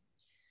date.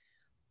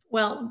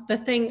 Well, the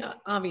thing,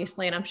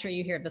 obviously, and I'm sure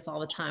you hear this all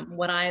the time,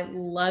 what I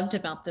loved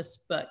about this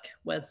book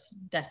was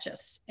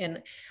Duchess.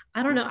 And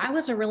I don't know, I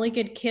was a really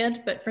good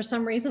kid, but for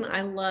some reason,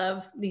 I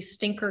love these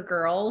stinker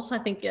girls. I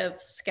think of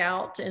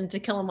Scout and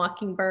To Kill a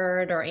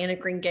Mockingbird or Anne of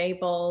Green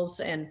Gables.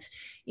 And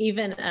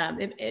even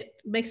it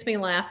makes me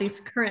laugh. These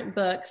current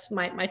books,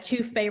 my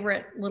 2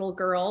 favorite little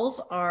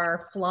girls are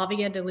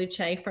Flavia de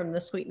Luce from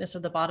The Sweetness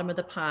of the Bottom of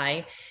the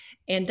Pie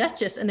and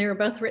Duchess, and they were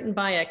both written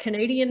by a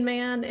Canadian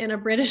man and a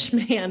British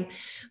man.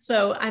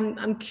 So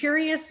I'm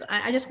curious.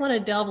 I just want to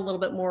delve a little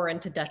bit more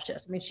into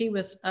Duchess. I mean, she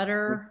was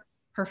utter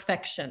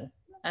perfection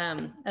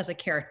as a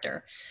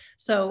character.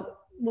 So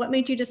what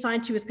made you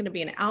decide she was going to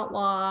be an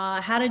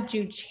outlaw? How did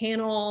you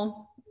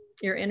channel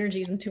your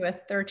energies into a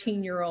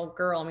 13-year-old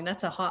girl? I mean,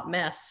 that's a hot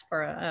mess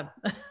for a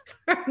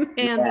man.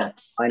 Yeah,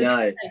 I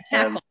know.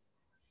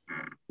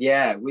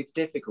 Yeah, with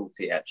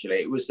difficulty,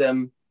 actually. It was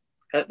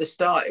at the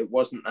start, it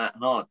wasn't that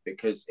hard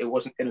because it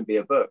wasn't going to be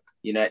a book.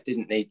 You know, it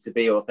didn't need to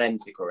be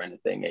authentic or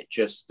anything. It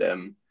just,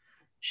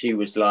 she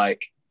was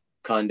like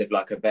kind of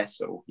like a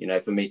vessel, you know,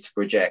 for me to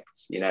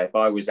project. You know, if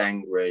I was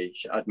angry,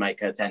 I'd make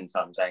her 10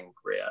 times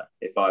angrier.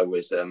 If I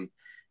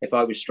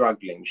was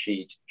struggling,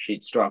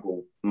 she'd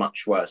struggle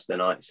much worse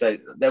than I. So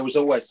there was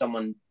always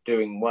someone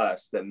doing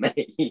worse than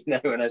me, you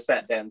know, when I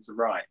sat down to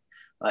write.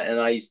 And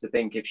I used to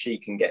think, if she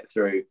can get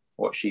through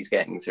what she's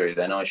getting through,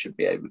 then I should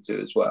be able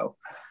to as well.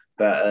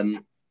 But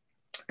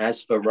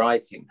as for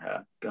writing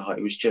her, God,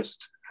 it was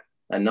just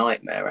a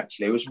nightmare.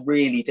 Actually, it was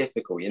really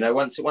difficult. You know,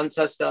 once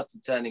I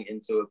started turning it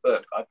into a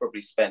book, I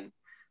probably spent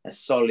a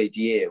solid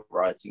year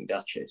writing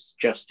Duchess,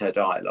 just her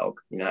dialogue,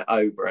 you know,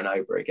 over and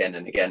over again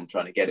and again,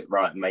 trying to get it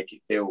right and make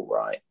it feel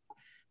right.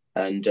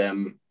 And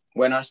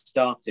when I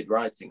started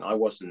writing, I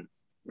wasn't,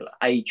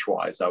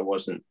 age-wise, I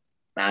wasn't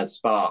as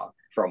far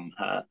from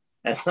her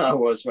as I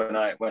was when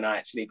I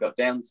actually got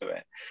down to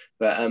it.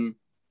 But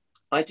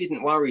I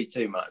didn't worry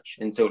too much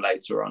until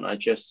later on. I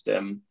just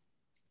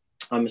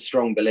I'm a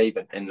strong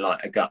believer in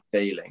like a gut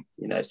feeling,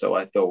 you know. So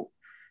I thought,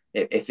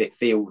 if it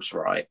feels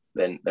right,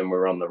 then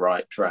we're on the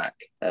right track.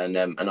 And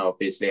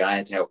obviously I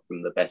had help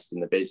from the best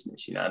in the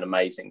business, you know, an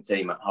amazing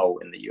team at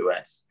Holt in the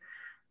US.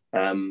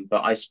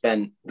 But I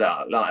spent,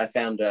 I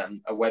found a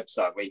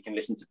website where you can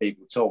listen to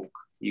people talk.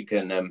 You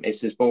can,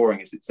 it's as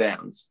boring as it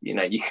sounds, you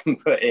know. You can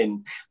put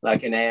in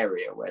like an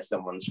area where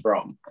someone's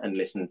from and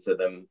listen to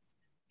them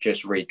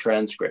just read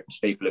transcripts,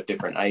 people of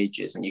different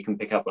ages, and you can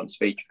pick up on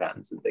speech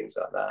patterns and things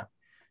like that.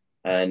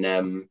 And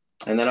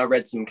then I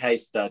read some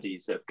case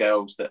studies of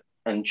girls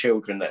and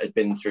children that had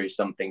been through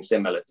something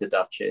similar to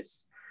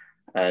Duchess,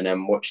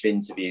 and watched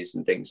interviews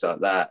and things like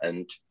that,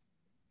 and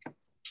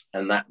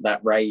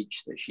that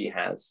rage that she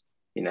has,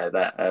 you know,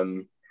 that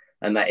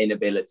and that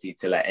inability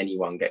to let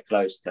anyone get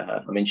close to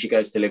her. I mean, she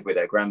goes to live with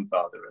her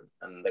grandfather,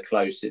 and the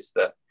closest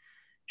that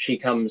she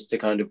comes to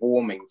kind of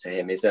warming to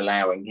him is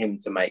allowing him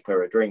to make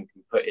her a drink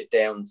and put it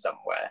down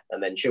somewhere,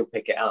 and then she'll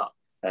pick it up.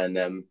 And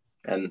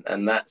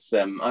that's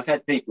I've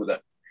had people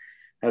that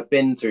have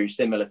been through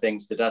similar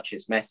things to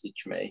Duchess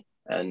message me,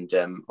 and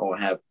or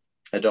have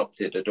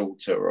adopted a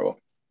daughter, or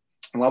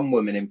one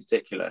woman in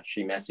particular,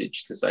 she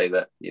messaged to say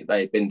that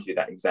they had been through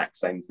that exact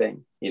same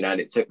thing, you know,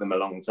 and it took them a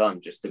long time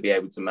just to be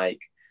able to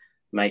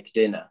make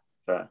dinner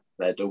for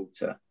their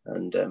daughter.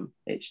 And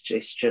it's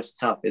just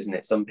tough, isn't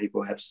it? Some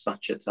people have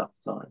such a tough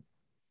time.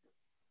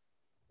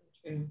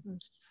 True.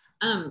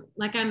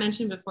 Like I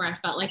mentioned before, I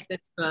felt like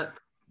this book,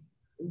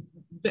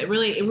 but it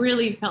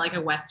really felt like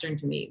a Western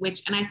to me,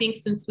 and I think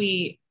since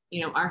we,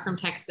 you know, are from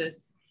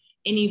Texas,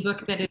 any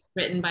book that is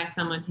written by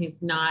someone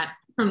who's not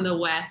from the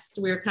West,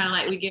 we were kind of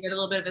like, we give it a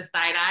little bit of a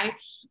side eye.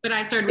 But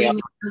I started reading,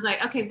 I was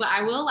like, okay, but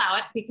I will allow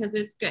it because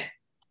it's good.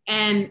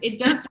 And it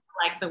does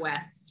feel like the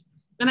West.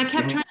 And I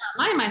kept trying to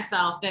remind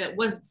myself that it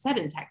wasn't set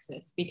in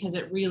Texas, because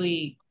it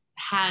really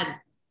had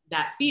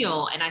that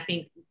feel. And I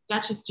think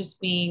Duchess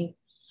just being,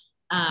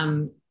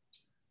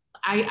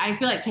 I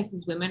feel like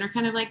Texas women are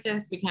kind of like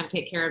this. We kind of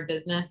take care of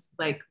business.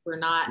 Like, we're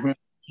not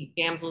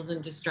damsels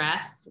in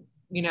distress,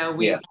 you know,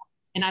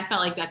 and I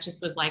felt like Duchess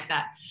was like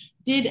that.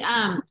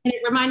 And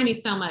it reminded me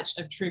so much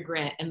of True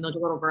Grit and the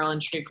little girl in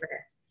True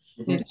Grit,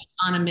 who's just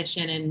on a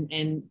mission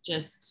and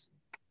just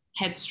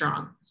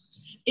headstrong.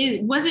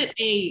 Was it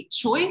a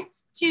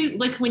choice to,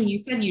 like, when you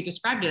said you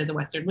described it as a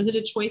Western, was it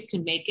a choice to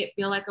make it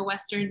feel like a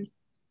Western?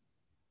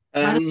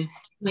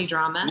 Make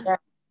drama? Yeah.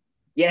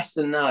 Yes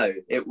and no.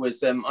 It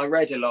was, I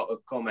read a lot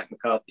of Cormac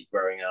McCarthy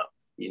growing up,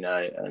 you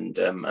know, and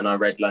I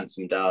read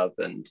Lonesome Dove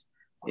and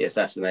The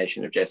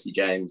Assassination of Jesse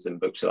James and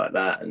books like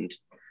that,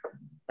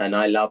 and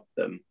I loved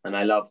them, and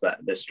I love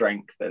that the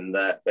strength and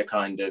the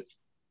kind of,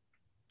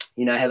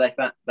 you know, how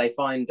they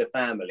find a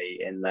family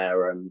in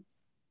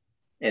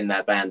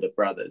their band of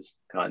brothers,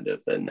 kind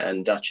of,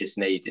 and Duchess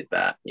needed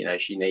that, you know,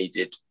 she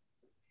needed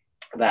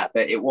that.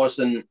 But it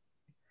wasn't,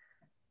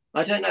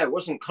 I don't know, it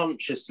wasn't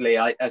consciously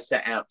I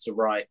set out to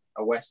write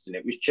a Western.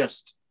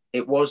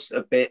 It was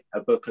a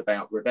book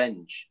about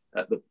revenge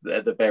at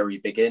the very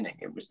beginning.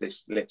 It was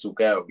this little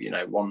girl, you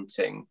know,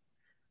 wanting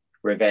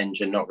revenge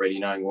and not really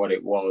knowing what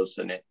it was.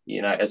 And it,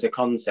 you know, as a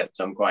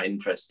concept, I'm quite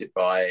interested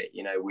by it.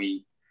 You know,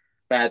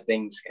 bad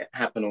things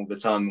happen all the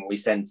time, and we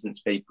sentence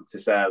people to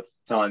serve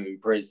time in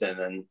prison,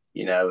 and,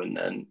 you know,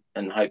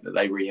 and hope that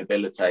they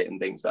rehabilitate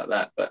and things like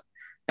that. But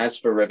as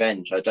for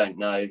revenge, I don't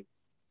know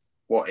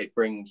what it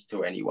brings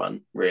to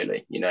anyone,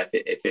 really. You know,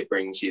 if it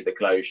brings you the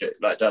closure,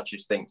 like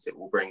Duchess thinks it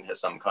will bring her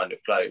some kind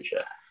of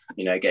closure,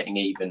 you know, getting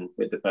even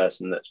with the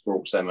person that's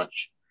brought so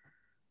much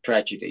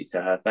tragedy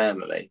to her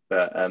family.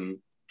 But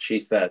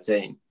she's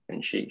 13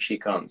 and she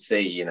can't see,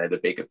 you know, the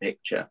bigger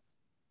picture.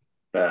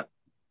 But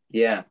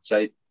yeah,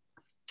 so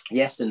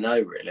yes and no,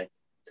 really,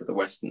 to the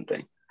Western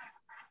thing.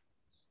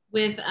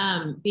 With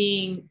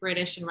being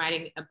British and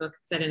writing a book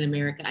set in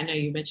America, I know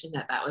you mentioned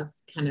that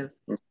was kind of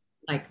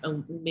like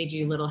made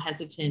you a little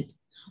hesitant.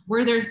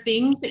 Were there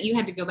things that you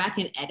had to go back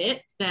and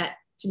edit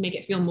to make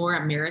it feel more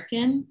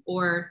American,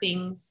 or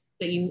things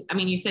that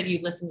you said you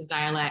listened to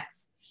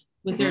dialects?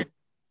 Was there,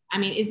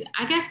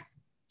 I guess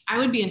I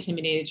would be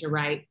intimidated to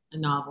write a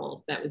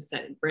novel that was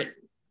set in Britain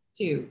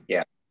too.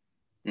 Yeah.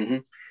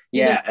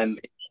 Yeah.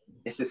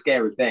 It's a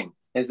scary thing,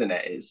 isn't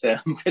it? It's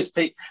because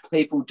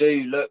people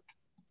do look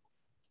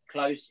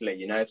closely.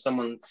 You know, if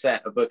someone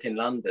set a book in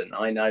London,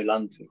 I know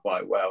London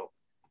quite well,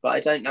 but I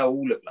don't know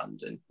all of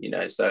London, you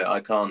know, so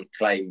I can't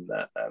claim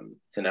that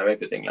to know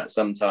everything. Like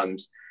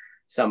sometimes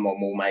someone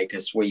will make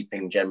a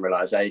sweeping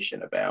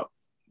generalization about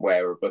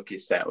where a book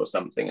is set or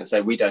something and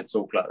say, we don't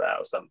talk like that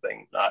or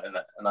something.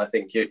 And I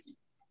think you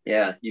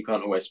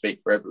can't always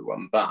speak for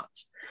everyone, but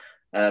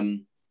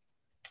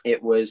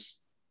it was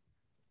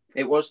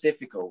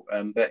difficult,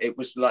 but it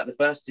was like the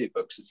first two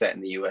books are set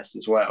in the US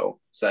as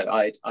well. So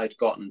I'd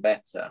gotten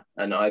better,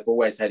 and I've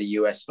always had a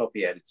US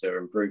copy editor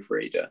and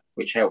proofreader,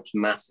 which helped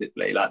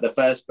massively. Like the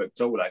first book,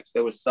 Tall Oaks,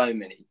 there was so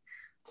many,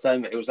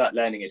 it was like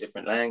learning a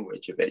different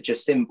language of it.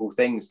 Just simple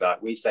things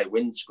like we say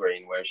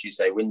windscreen, whereas you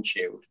say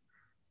windshield,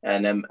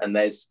 and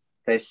there's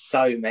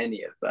so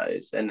many of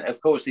those. And of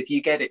course, if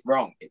you get it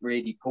wrong, it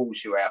really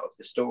pulls you out of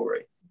the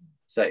story.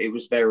 So it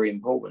was very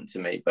important to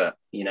me. But,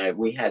 you know,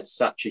 we had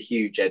such a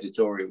huge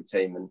editorial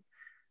team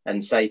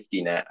and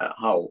safety net at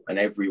Hull, and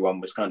everyone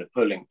was kind of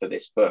pulling for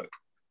this book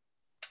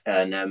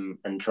and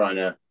trying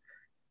to,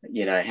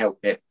 you know,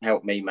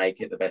 help me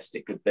make it the best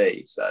it could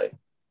be. So,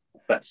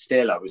 but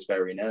still, I was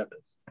very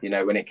nervous. You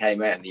know, when it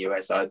came out in the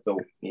US, I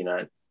thought, you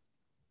know,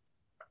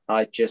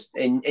 I just,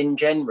 in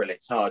general,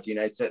 it's hard, you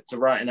know, to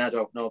write an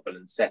adult novel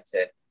and set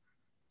it,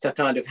 to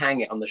kind of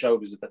hang it on the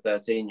shoulders of a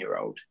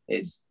 13-year-old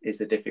is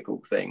a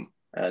difficult thing,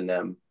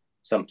 and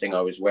something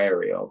I was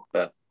wary of.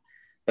 But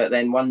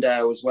then one day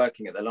I was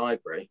working at the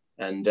library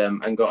and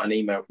got an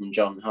email from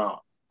John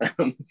Hart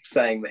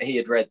saying that he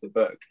had read the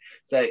book.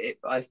 So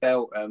I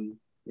felt,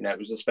 you know, it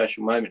was a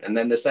special moment. And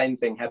then the same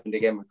thing happened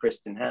again with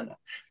Kristen Hanna.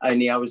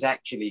 Only I was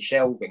actually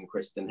shelving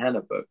Kristen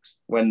Hanna books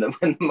when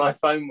my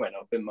phone went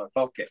off in my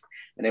pocket,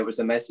 and it was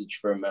a message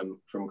from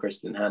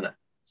Kristen Hanna.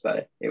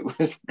 So it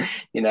was,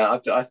 you know,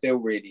 I feel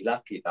really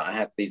lucky that I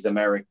have these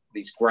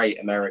great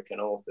American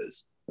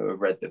authors who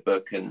have read the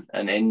book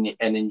and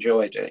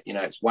enjoyed it. You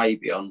know, it's way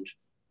beyond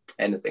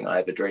anything I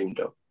ever dreamed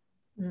of.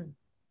 Mm.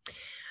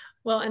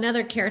 Well,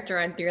 another character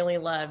I dearly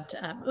loved.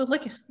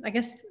 Look, I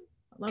guess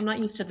I'm not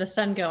used to the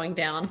sun going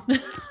down.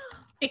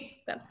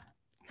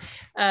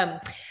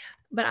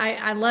 But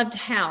I loved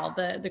Hal,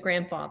 the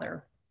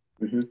grandfather,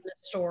 the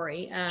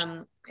story.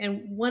 And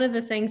one of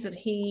the things that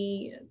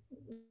he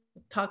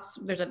talks,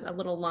 there's a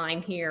little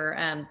line here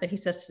that he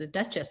says to the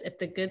Duchess, if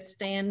the good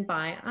stand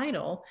by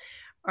idle,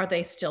 are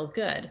they still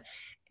good?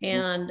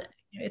 And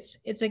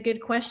it's a good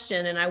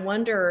question. And I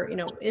wonder, you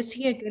know, is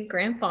he a good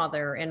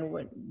grandfather?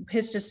 And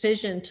his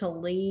decision to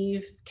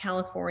leave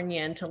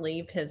California and to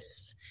leave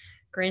his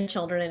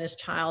grandchildren and his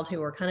child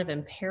who are kind of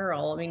in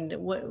peril. I mean,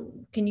 what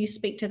can you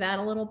speak to that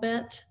a little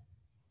bit?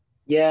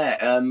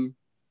 Yeah,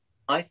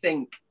 I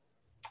think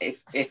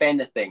if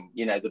anything,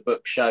 you know, the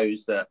book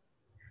shows that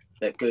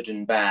good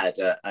and bad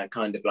are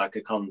kind of like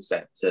a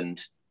concept, and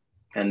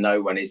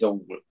no one is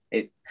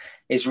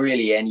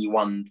really any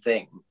one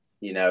thing,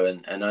 you know,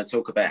 and I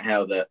talk about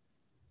how that,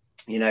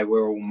 you know,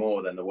 we're all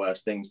more than the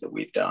worst things that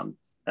we've done,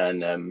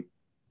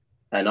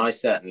 and I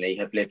certainly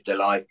have lived a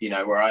life, you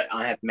know, where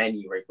I have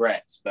many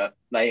regrets, but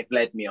they have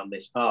led me on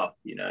this path,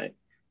 you know,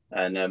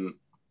 and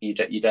you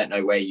don't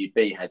know where you'd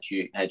be had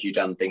you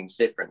done things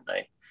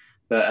differently.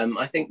 But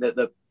I think that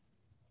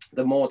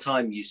the more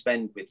time you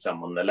spend with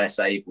someone, the less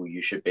able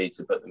you should be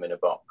to put them in a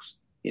box.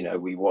 You know,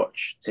 we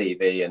watch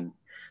TV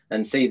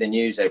and see the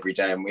news every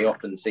day, and we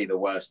often see the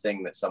worst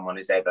thing that someone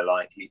is ever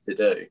likely to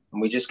do,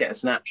 and we just get a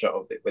snapshot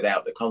of it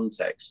without the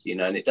context, you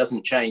know, and it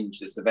doesn't change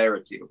the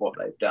severity of what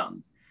they've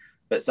done.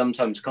 But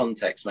sometimes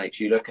context makes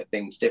you look at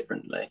things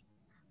differently.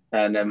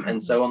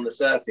 And so on the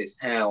surface,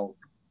 Hal,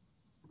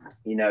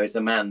 you know, is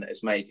a man that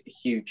has made a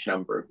huge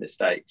number of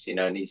mistakes, you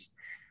know, and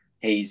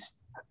he's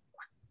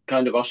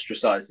kind of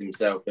ostracized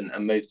himself and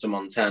moved to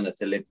Montana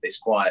to live this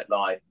quiet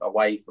life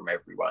away from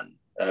everyone,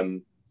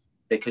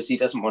 because he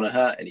doesn't want to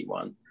hurt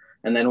anyone.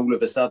 And then all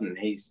of a sudden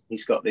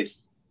he's got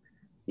this,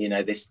 you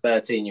know, this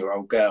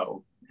 13-year-old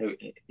girl who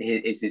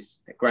is his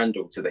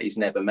granddaughter that he's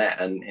never met,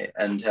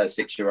 and her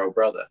 6-year-old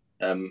brother,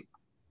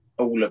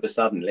 all of a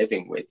sudden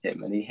living with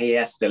him, and he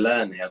has to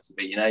learn how to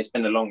be, you know, it's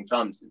been a long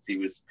time since he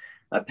was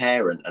a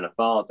parent and a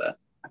father,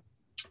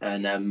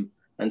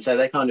 and so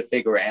they kind of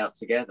figure it out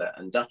together.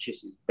 And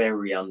Duchess is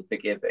very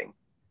unforgiving,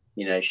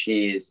 you know,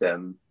 she is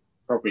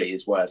probably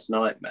his worst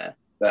nightmare.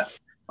 But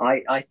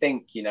I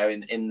think, you know,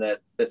 in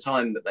the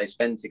time that they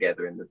spend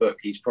together in the book,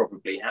 he's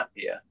probably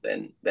happier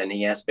than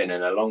he has been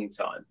in a long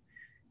time,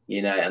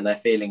 you know, and they're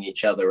feeling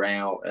each other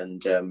out,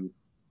 and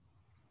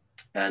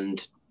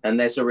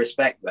there's a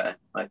respect there,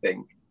 I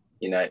think.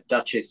 You know,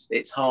 Duchess,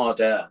 it's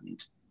hard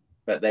earned,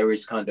 but there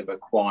is kind of a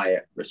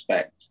quiet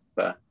respect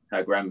for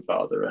her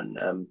grandfather,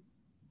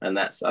 and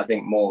that's, I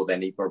think, more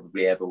than he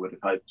probably ever would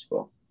have hoped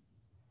for.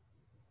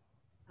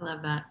 I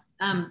love that.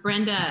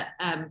 Brenda,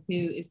 who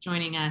is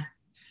joining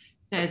us,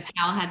 says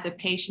Hal had the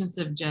patience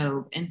of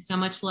Job and so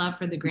much love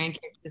for the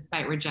grandkids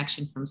despite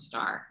rejection from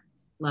Star.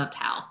 Loved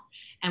Hal.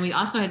 And we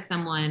also had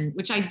someone,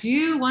 which I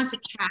do want to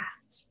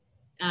cast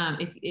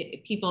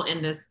if people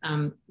in this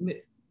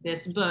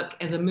this book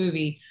as a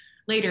movie.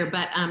 later,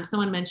 but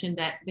someone mentioned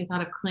that they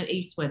thought of Clint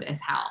Eastwood as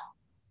Hal.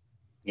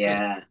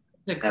 Yeah,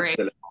 it's a great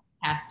absolutely.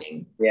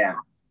 casting. Yeah.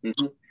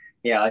 Mm-hmm.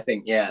 Yeah, I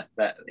think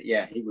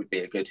he would be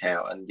a good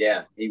Hal, and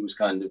yeah, he was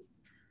kind of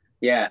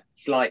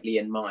slightly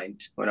in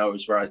mind when I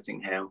was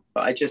writing Hal,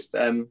 but I just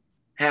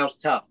Hal's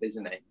tough,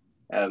 isn't he?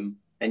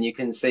 And you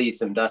can see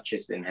some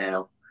Duchess in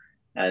Hal,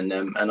 and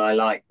I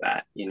like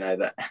that, you know,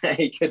 that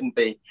he couldn't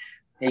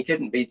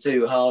be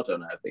too hard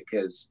on her,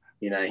 because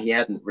you know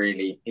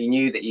he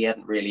knew that he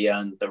hadn't really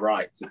earned the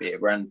right to be a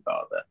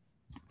grandfather,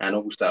 and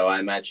also I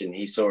imagine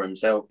he saw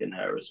himself in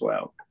her as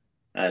well,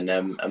 and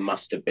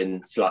must have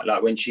been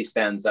like when she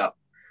stands up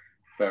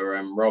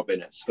for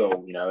Robin at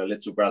school, you know, her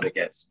little brother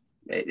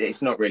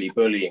it's not really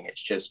bullying,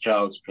 it's just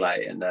child's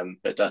play, and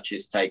but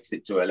Duchess takes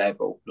it to a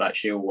level like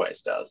she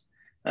always does,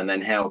 and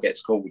then Hal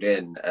gets called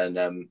in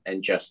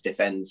and just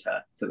defends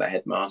her to the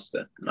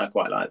headmaster, and I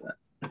quite like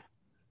that.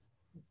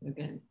 That's so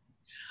good.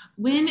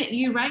 When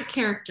you write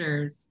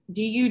characters,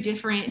 do you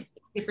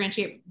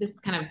differentiate? This is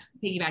kind of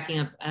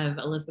piggybacking of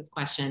Elizabeth's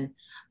question.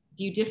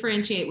 Do you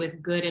differentiate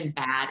with good and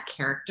bad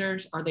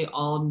characters? Are they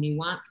all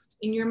nuanced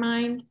in your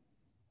mind?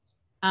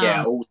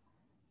 I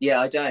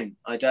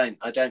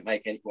don't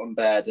make anyone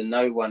bad, and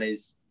no one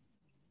is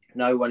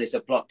a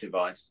plot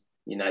device.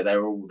 You know,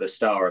 they're all the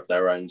star of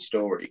their own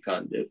story,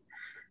 kind of.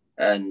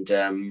 And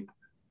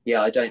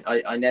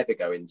I never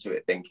go into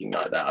it thinking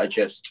like that. I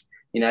just,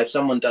 you know, if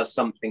someone does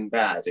something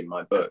bad in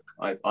my book,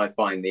 I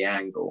find the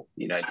angle,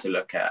 you know, to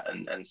look at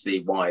and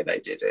see why they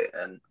did it.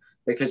 And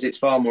because it's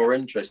far more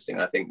interesting,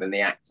 I think, than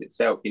the act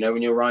itself. You know,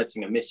 when you're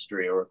writing a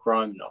mystery or a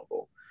crime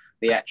novel,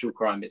 the actual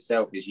crime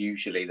itself is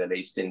usually the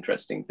least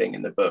interesting thing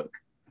in the book.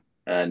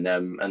 And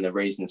the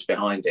reasons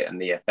behind it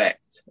and the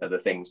effect are the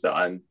things that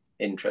I'm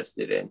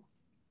interested in.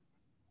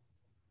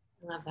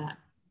 I love that.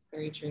 It's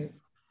very true.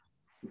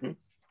 Mm-hmm.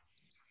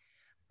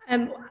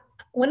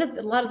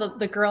 A lot of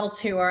the girls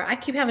who I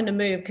keep having to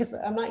move because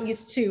I'm not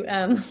used to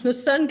the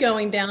sun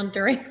going down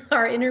during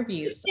our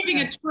interviews. Giving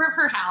a tour of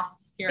her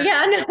house here. Yeah,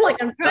 I know.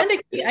 Like I'm trying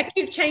to, I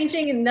keep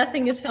changing and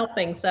nothing is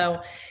helping.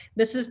 So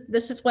this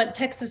is what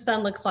Texas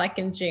sun looks like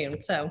in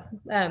June. So,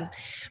 but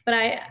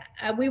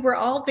we were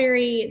all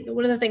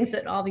one of the things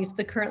that all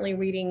the currently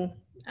reading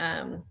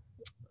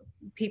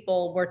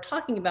people were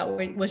talking about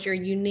was your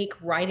unique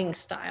writing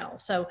style.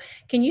 So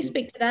can you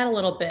speak to that a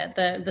little bit?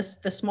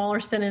 The smaller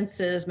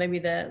sentences, maybe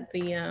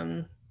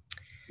so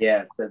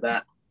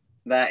that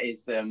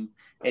is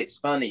it's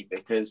funny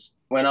because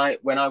when I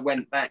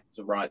went back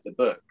to write the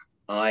book,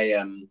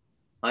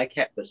 I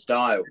kept the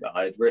style that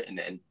I'd written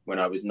in when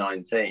I was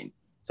 19.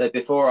 So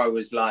before I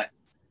was like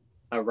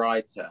a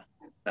writer,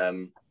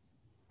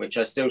 which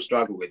I still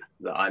struggle with,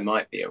 that I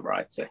might be a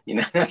writer, you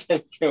know, I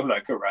don't feel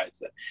like a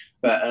writer,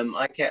 but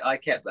I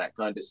kept that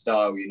kind of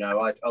style, you know.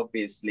 I'd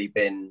obviously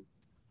been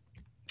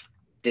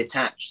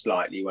detached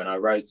slightly when I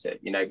wrote it,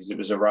 you know, because it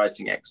was a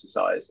writing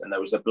exercise and there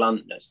was a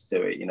bluntness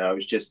to it, you know.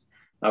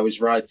 I was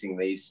writing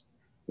these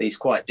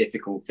quite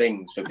difficult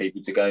things for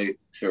people to go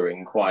through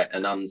in quite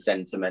an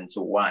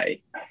unsentimental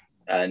way,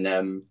 and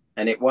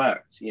it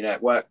worked, you know.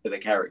 It worked for the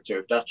character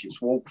of Duchess.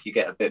 Walk, you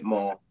get a bit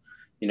more,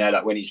 you know,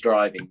 like when he's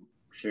driving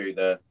through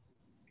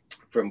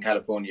from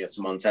California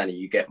to Montana,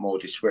 you get more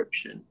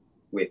description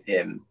with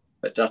him,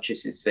 but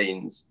Duchess's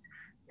scenes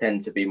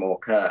tend to be more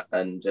curt,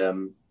 and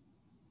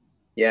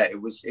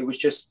it was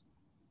just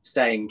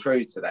staying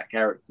true to that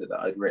character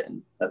that I'd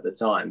written at the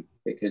time,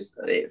 because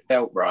it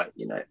felt right,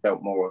 you know. It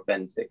felt more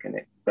authentic, and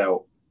it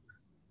felt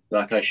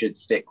like I should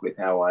stick with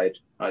how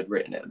I'd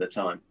written it at the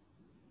time.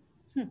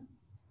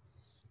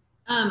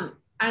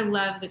 I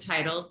love the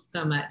title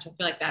so much. I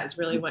feel like that was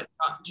really what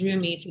drew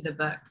me to the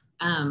book.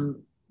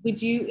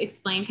 Would you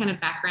explain kind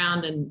of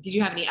background, and did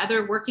you have any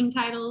other working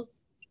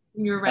titles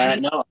when you were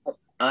writing? No,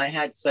 I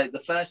had. So the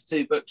first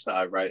two books that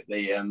I wrote,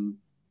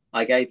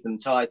 I gave them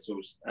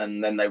titles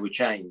and then they were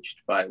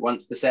changed by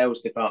once the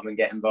sales department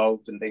get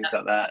involved and things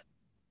like that.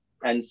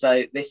 And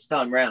so this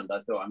time round,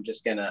 I thought I'm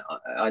just gonna.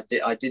 I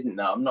didn't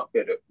know. I'm not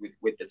good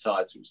with the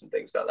titles and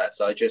things like that.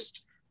 So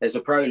there's a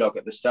prologue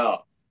at the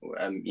start,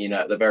 you know,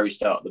 at the very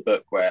start of the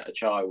book where a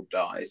child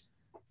dies,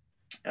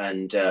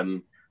 and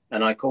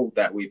I called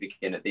that We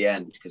Begin at the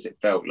End, because it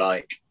felt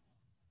like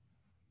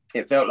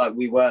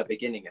we were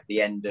beginning at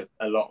the end of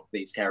a lot of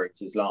these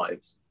characters'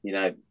 lives, you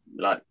know,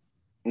 like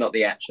not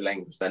the actual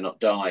end because they're not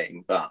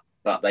dying, but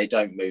they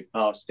don't move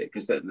past it,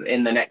 because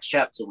in the next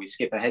chapter we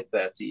skip ahead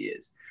 30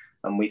 years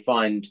and we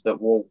find that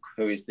Walk,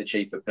 who is the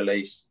chief of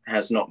police,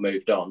 has not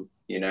moved on.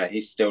 You know,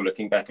 he's still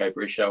looking back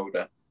over his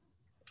shoulder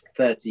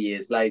 30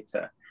 years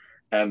later.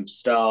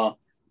 Star,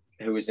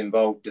 who was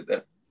involved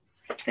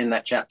in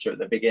that chapter at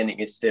the beginning,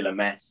 is still a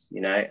mess,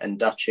 you know, and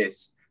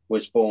Duchess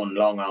was born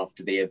long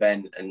after the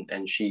event,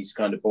 and she's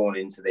kind of born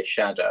into this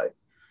shadow,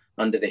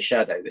 under this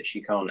shadow that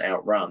she can't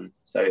outrun.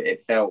 So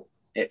it felt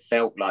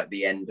like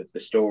the end of the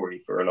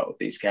story for a lot of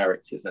these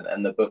characters,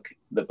 and the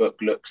book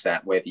looks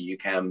at whether you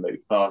can move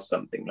past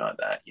something like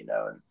that, you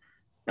know,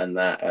 and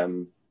that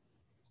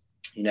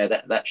you know,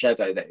 that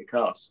shadow that it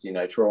casts, you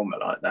know, trauma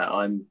like that.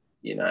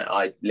 you know,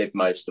 I lived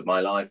most of my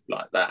life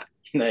like that,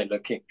 you know,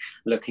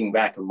 looking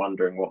back and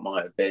wondering what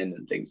might have been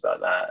and things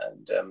like that.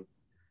 And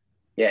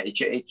yeah,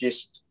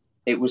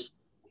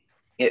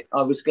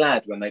 I was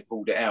glad when they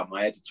pulled it out.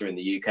 My editor in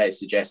the UK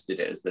suggested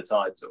it as the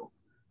title,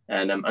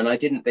 and I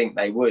didn't think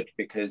they would,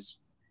 because,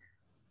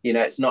 you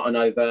know, it's not an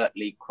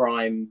overtly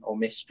crime or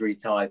mystery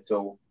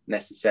title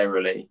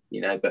necessarily,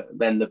 you know, but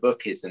then the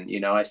book isn't. You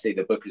know, I see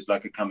the book as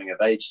like a coming of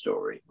age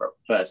story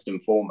first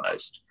and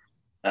foremost,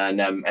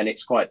 and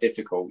it's quite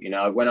difficult. You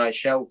know, when I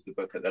shelved the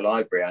book at the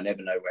library, I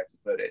never know where to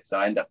put it, so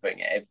I end up putting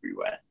it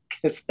everywhere.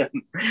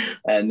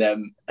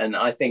 And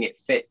I think it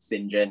fits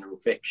in general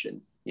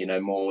fiction, you know,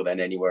 more than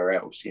anywhere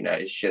else. You know,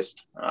 it's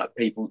just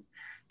people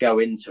go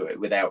into it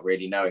without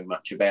really knowing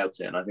much about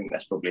it, and I think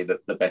that's probably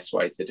the best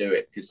way to do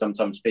it, because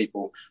sometimes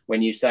people,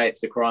 when you say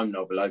it's a crime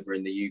novel over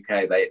in the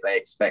UK, they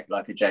expect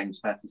like a James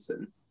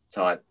Patterson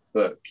type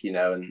book, you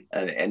know,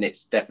 and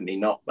it's definitely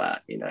not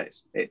that. You know,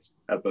 it's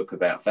a book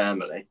about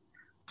family.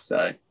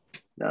 So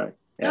no.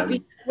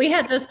 We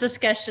had those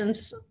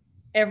discussions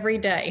every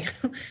day.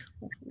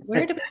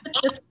 Where to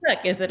put this book?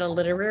 Is it a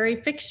literary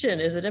fiction?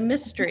 Is it a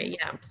mystery?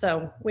 Yeah.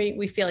 So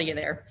we feel you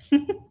there.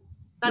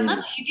 I love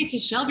that you get to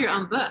shelve your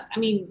own book. I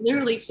mean,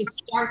 literally to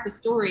start the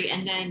story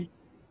and then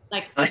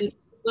like the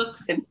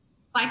book's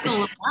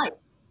cycle of life.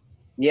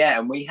 Yeah,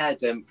 and we had,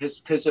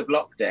 because of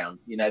lockdown,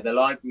 you know, the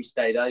library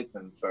stayed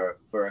open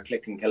for a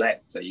click and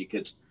collect, so you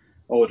could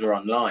order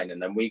online,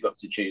 and then we got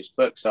to choose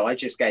books. So I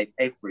just gave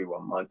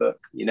everyone my book.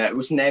 You know, it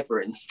was never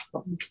in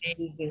stock.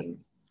 Amazing.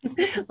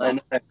 I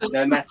know,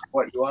 no matter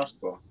what you ask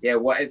for. Yeah,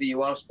 whatever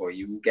you ask for,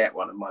 you will get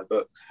one of my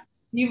books.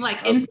 You've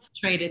like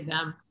infiltrated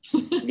them.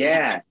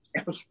 Yeah.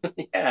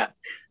 Yeah,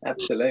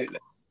 absolutely.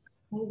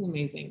 That was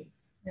amazing.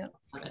 Yeah.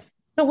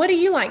 So what do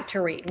you like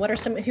to read? Who are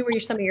some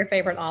of your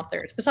favorite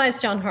authors besides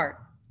John Hart?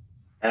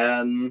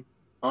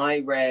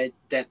 I read,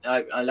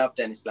 I love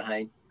Dennis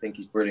Lehane. I think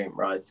he's a brilliant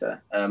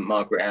writer.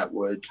 Margaret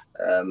Atwood.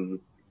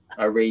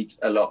 I read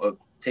a lot of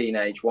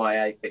teenage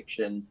YA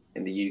fiction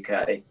in the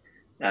UK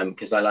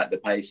because I like the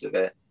pace of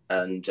it.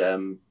 And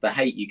The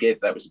Hate You Give,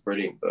 that was a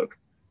brilliant book.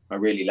 I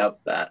really loved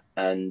that.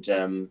 And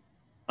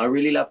I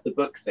really love The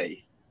Book Thief.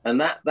 And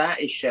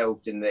that is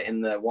shelved in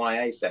the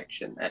YA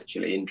section,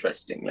 actually,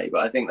 interestingly.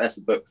 But I think that's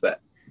a book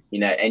that, you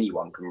know,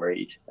 anyone can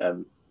read.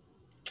 You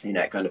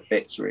know, it kind of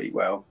fits really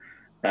well.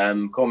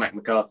 Cormac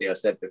McCarthy, I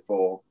said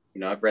before,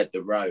 you know, I've read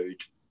The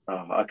Road.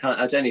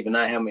 I don't even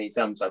know how many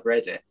times I've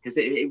read it, because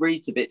it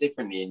reads a bit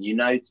differently, and you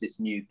notice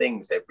new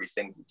things every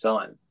single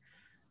time.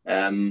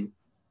 And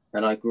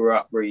I grew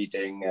up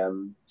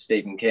reading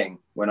Stephen King.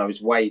 When I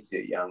was way too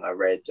young, I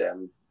read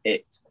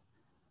It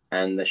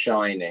and The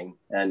Shining,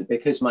 and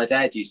because my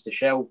dad used to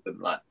shelve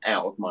them like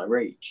out of my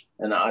reach,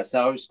 and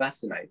so I was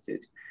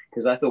fascinated,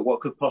 because I thought,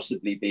 what could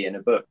possibly be in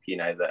a book, you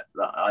know, that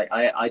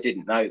I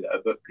didn't know that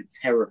a book could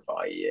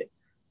terrify you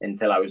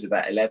until I was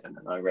about 11,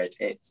 and I read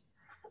It.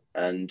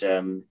 And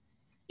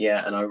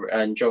yeah,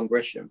 and John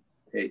Grisham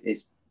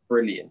is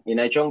brilliant. You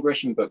know, John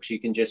Grisham books you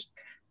can just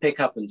pick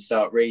up and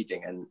start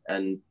reading,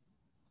 and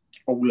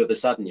all of a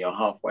sudden you're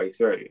halfway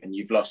through and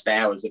you've lost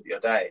hours of your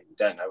day and you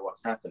don't know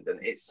what's happened. And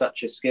it's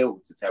such a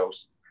skill to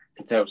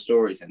tell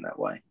stories in that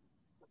way.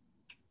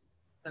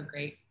 So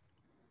great.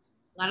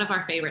 A lot of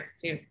our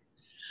favorites too.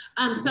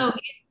 So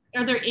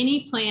are there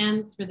any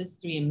plans for this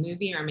to be a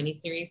movie or a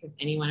miniseries? Has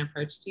anyone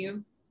approached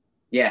you?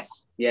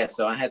 Yes.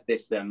 So I had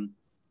this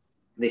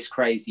this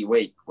crazy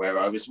week where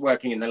I was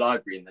working in the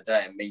library in the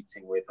day and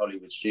meeting with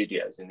Hollywood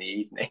studios in the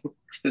evening.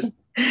 Just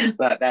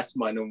that's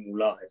my normal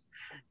life.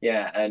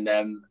 Yeah,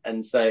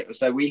 and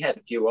so we had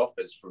a few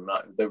offers from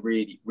like the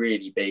really,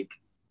 really big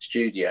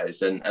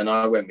studios, and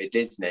I went with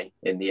Disney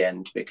in the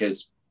end,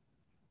 because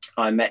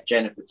I met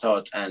Jennifer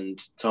Todd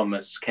and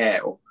Thomas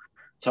Cale,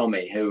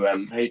 Tommy, who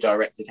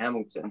directed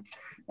Hamilton,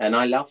 and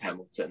I love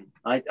Hamilton.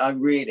 I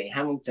really,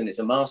 Hamilton is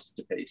a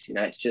masterpiece. You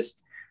know, it's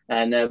just,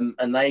 and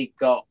they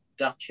got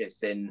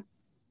Duchess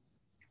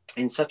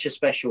in such a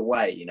special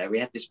way. You know, we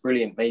had this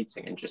brilliant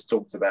meeting and just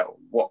talked about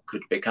what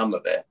could become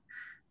of it.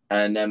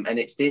 And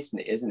it's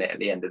Disney, isn't it? At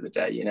the end of the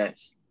day, you know,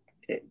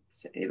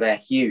 they're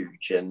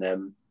huge,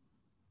 and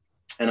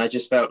I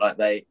just felt like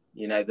they,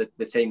 you know,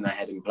 the team they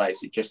had in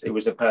place, it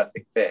was a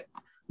perfect fit.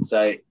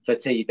 So for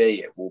TV,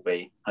 it will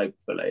be,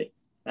 hopefully.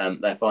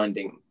 They're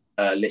finding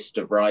a list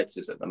of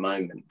writers at the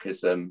moment,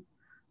 because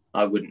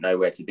I wouldn't know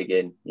where to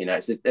begin. You know,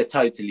 it's a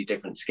totally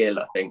different skill,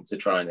 I think, to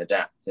try and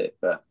adapt it,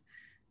 but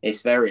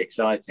it's very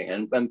exciting,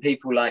 and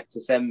people like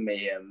to send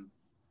me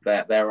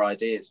their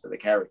ideas for the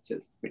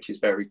characters, which is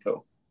very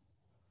cool.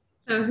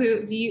 So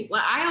who do you,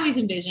 well, I always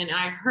envision, and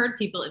I've heard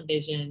people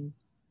envision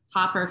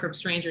Hopper from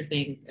Stranger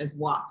Things as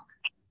Walk.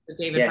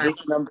 David yeah, he's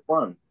the number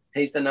one.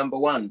 He's the number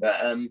one, but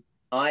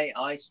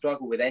I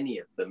struggle with any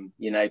of them,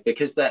 you know,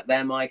 because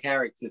they're my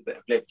characters that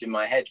have lived in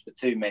my head for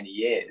too many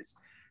years.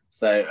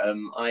 So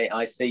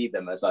I see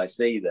them as I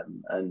see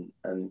them,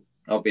 and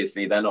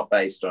obviously they're not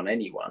based on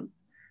anyone.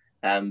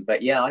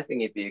 But yeah, I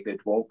think it'd be a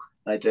good Walk.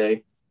 I do.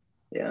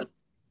 Yeah.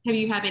 Have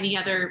you any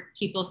other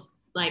people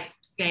like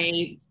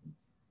say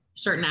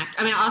certain act?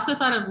 I mean, I also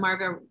thought of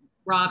Margot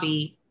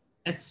Robbie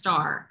a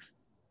star.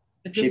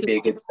 But this She'd be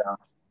a good star.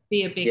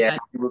 Be a big yeah,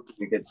 she would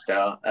be a good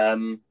star.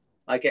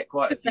 I get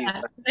quite a few.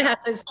 They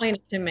have to explain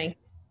it to me.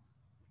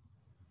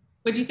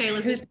 What'd you say,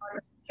 Elizabeth?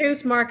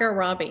 Who's Margot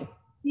Robbie?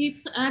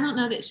 I don't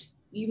know that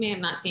you may have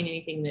not seen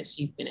anything that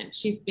she's been in.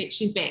 She's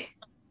big.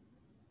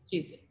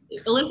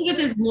 Elizabeth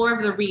is more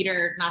of the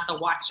reader, not the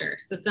watcher.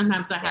 So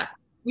sometimes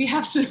we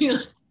have to be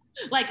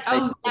like,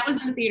 oh, that was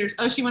in the theaters.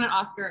 Oh, she won an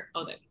Oscar.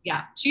 Oh,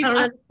 yeah. She's I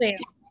don't understand.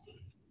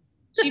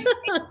 She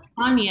played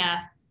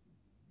Anya,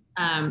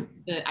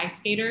 the ice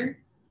skater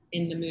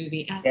in the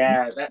movie.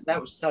 Yeah, that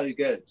was so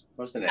good,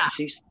 wasn't it? Yeah.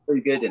 She's so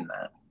good in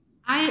that.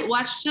 I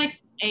watched like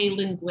a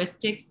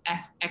linguistics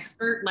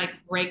expert like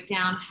break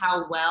down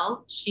how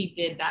well she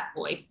did that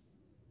voice,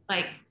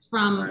 like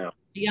from a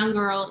young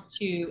girl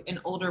to an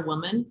older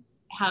woman.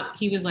 How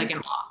he was like in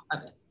awe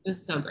of it. It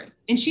was so great.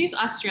 And she's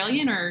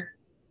Australian or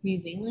New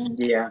Zealand?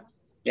 Yeah,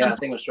 I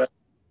think Australia.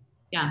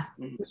 Yeah,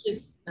 which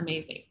is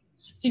amazing.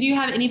 So do you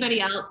have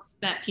anybody else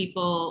that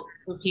people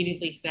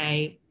repeatedly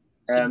say?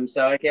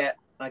 So I get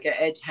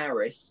Ed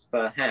Harris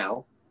for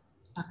Hal.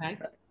 Okay.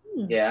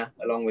 Yeah,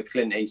 along with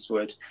Clint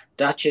Eastwood.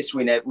 Duchess,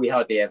 we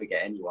hardly ever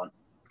get anyone.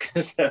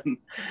 Because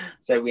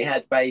so we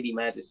had Bailey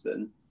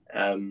Madison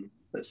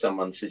that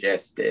someone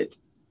suggested.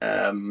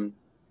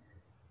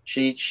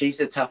 She's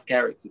a tough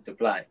character to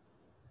play,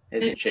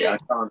 isn't she? I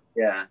can't.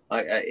 Yeah,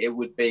 it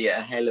would be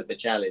a hell of a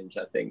challenge,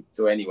 I think,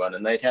 to anyone,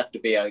 and they'd have to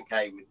be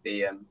okay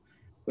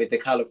with the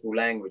colourful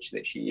language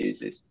that she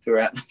uses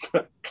throughout the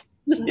book.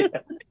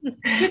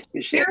 Yeah.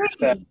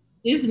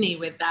 Disney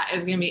with that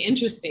is going to be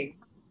interesting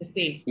to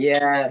see.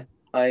 Yeah,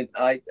 I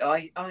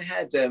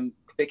had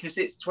because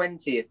it's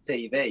 20th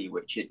TV,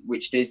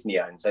 which Disney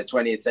owns, so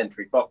 20th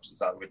Century Fox,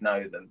 as I would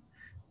know them.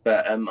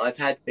 But I've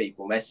had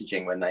people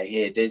messaging when they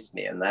hear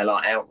Disney and they're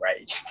like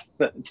outraged,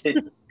 like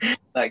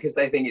because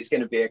they think it's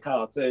going to be a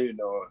cartoon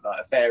or like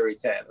a fairy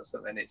tale or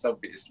something. It's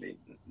obviously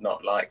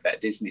not like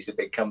that. Disney's a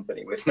big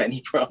company with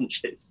many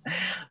branches.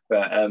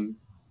 But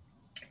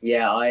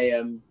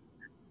yeah,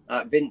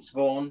 Vince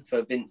Vaughn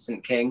for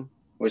Vincent King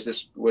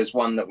was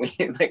one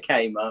that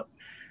came up.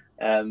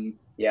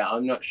 Yeah,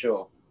 I'm not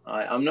sure.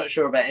 I'm not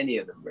sure about any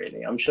of them,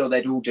 really. I'm sure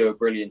they'd all do a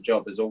brilliant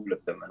job as all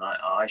of them, and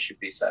I should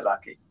be so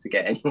lucky to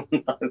get anyone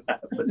like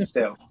that, but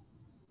still.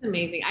 It's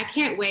amazing. I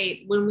can't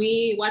wait. When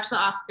we watch the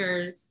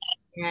Oscars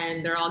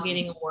and they're all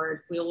getting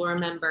awards, we will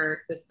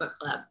remember this book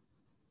club.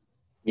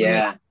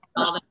 Yeah.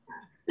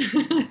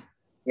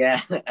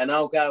 Yeah, and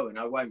I'll go and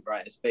I won't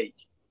write a speech.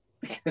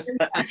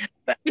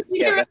 But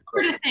you remember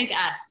to thank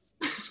us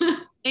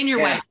in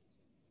your way.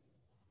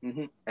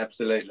 Mm-hmm,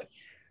 absolutely.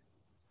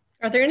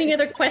 Are there any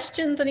other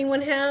questions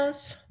anyone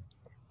has?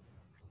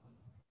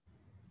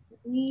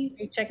 Are you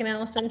checking,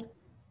 Alison?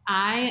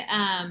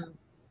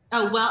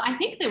 Oh, well, I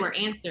think they were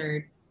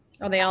answered.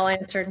 Oh, they all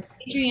answered.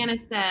 Adriana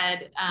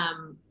said,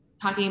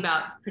 talking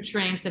about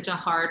portraying such a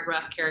hard,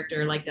 rough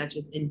character like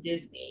Duchess in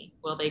Disney,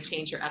 will they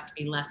change her up to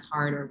be less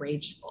hard or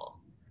rageful?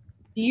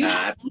 Do you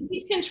have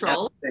any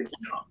control?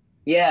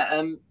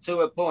 Yeah,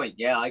 to a point.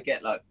 Yeah, I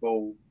get like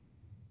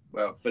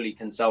fully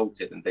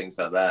consulted and things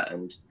like that,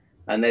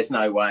 and there's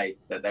no way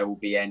that there will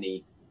be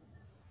any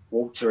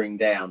watering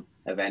down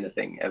of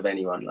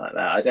anyone like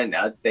that. I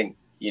think,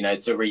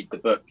 to read the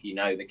book,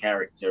 the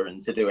character,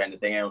 and to do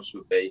anything else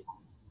would be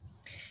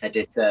a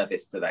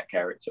disservice to that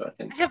character, I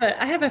think.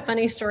 I have a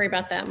funny story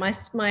about that.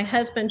 My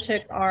husband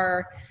took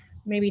our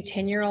maybe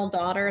 10-year-old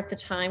daughter at the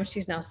time,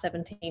 she's now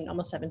 17,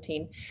 almost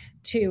 17,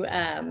 to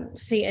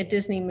see a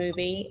Disney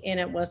movie, and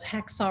it was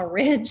Hacksaw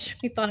Ridge.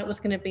 We thought it was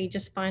going to be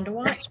just fine to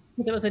watch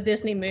because it was a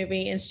Disney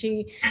movie, and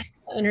she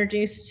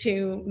introduced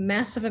to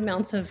massive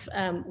amounts of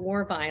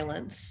war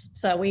violence.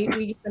 So we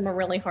give them a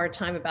really hard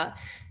time about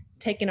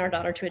taking our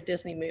daughter to a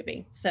Disney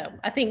movie. So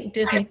I think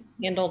Disney can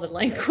handle the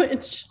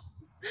language.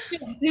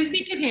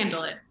 Disney can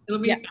handle it. It'll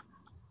be fun.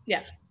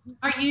 Yeah.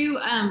 Are you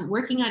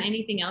working on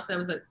anything else? That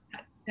was a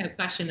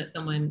question that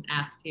someone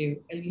asked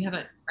you.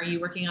 Are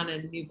you working on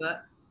a new book?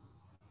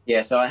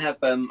 Yeah, so I have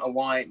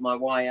my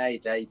YA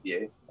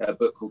debut, a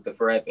book called The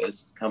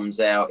Forevers, comes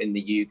out in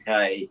the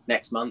UK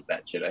next month,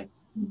 actually.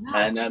 Wow.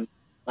 And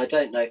I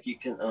don't know if you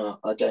can,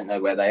 I don't know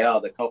where they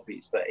are, the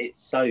copies, but it's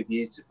so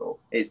beautiful.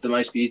 It's the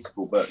most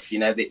beautiful book,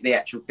 the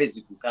actual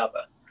physical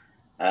cover.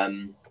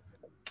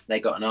 They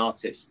got an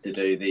artist to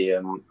do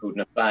called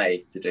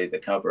Nafay to do the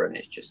cover, and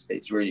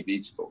it's really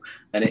beautiful.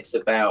 And it's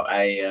about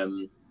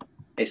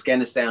it's going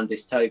to sound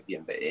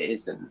dystopian, but it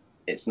isn't.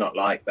 It's not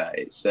like that.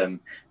 It's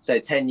so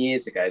 10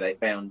 years ago, they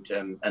found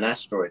an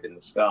asteroid in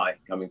the sky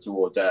coming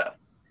toward Earth.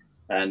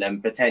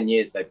 And for 10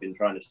 years, they've been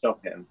trying to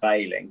stop it and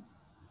failing.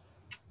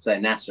 So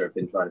NASA have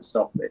been trying to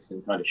stop this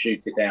and kind of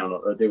shoot it down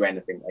or do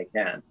anything they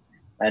can.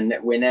 And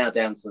we're now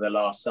down to the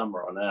last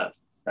summer on Earth.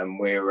 And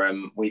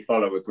we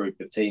follow a group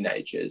of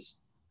teenagers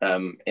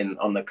in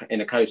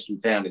a coastal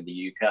town in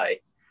the UK.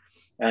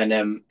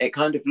 And it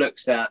kind of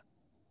looks at,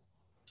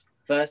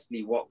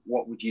 firstly, what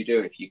would you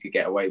do if you could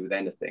get away with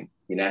anything?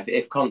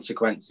 If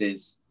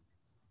consequences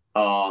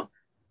are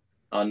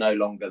no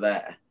longer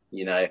there,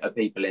 are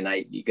people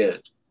innately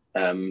good?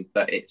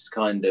 But it's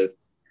kind of,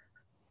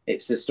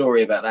 it's a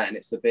story about that, and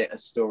it's a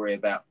story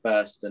about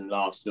first and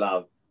last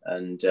love,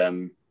 and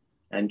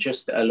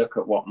just a look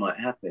at what might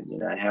happen, you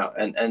know, how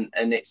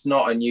and it's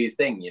not a new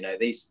thing, you know,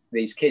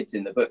 these kids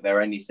in the book,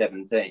 they're only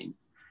 17,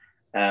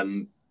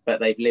 but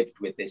they've lived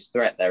with this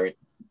threat there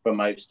for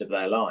most of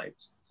their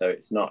lives, so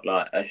it's not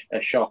like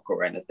a shock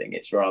or anything.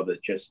 It's rather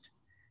just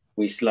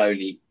we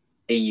slowly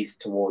ease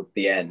toward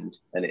the end,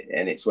 and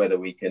it's whether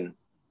we can,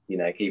 you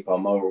know, keep our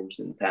morals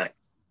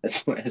intact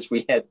as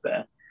we head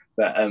there.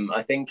 But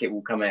I think it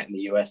will come out in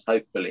the US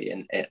hopefully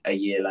in a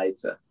year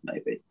later,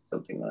 maybe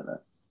something like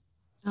that.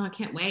 Oh, I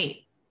can't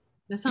wait.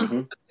 That sounds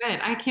so good.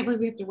 I can't believe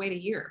we have to wait a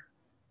year.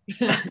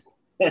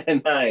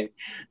 No,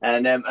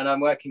 and I'm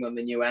working on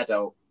the new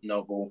adult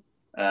novel,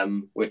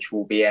 which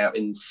will be out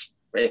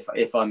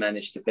if I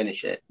manage to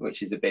finish it,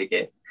 which is a big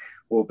if,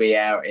 will be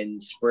out in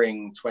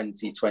spring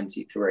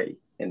 2023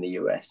 in the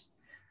US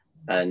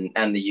and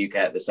the UK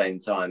at the same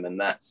time, and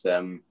that's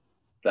a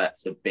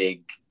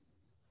big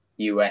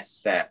US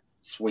set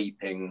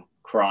sweeping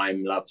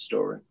crime love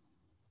story.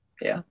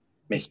 Yeah,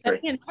 mystery.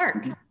 Send me an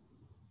arc.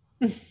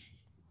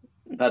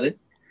 Pardon?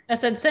 I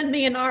said, send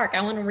me an arc.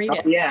 I want to read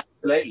it. Yeah,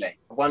 absolutely,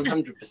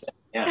 100%.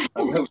 Yeah,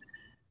 I will.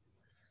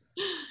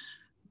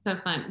 So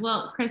fun.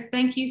 Well, Chris,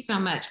 thank you so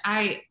much.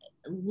 I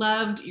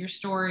loved your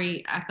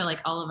story. I feel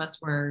like all of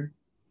us were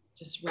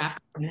just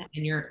wrapped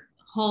in your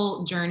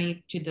whole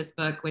journey to this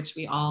book, which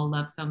we all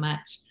love so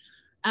much.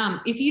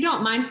 If you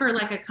don't mind, for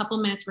like a couple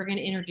minutes, we're going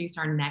to introduce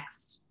our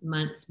next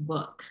month's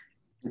book.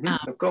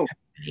 Of course.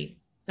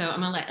 So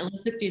I'm going to let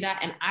Elizabeth do that,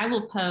 and I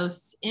will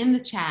post in the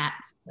chat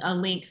a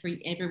link for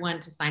everyone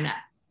to sign up.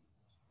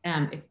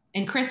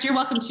 And Chris, you're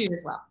welcome to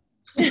as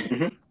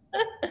well.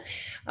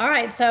 All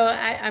right, so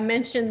I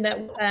mentioned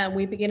that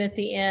We Begin at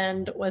the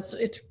End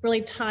it's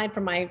really tied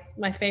for my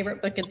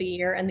favorite book of the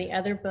year, and the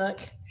other book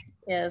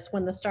is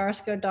When the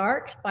Stars Go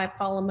Dark by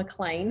Paula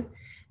McLean.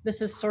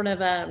 This is sort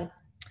of a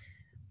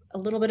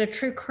little bit of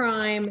true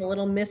crime, a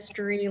little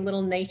mystery, a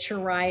little nature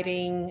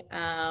writing.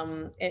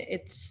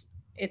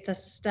 It's a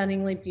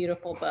stunningly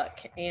beautiful book,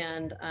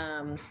 and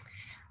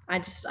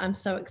I'm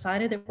so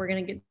excited that we're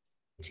going to get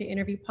to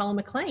interview Paula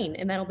McLean,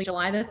 and that'll be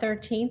July the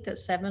 13th at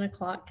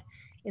 7:00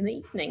 in the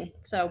evening.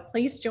 So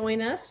please join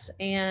us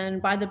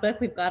and buy the book.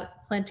 We've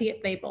got plenty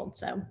at Fabled,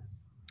 so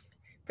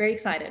very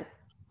excited.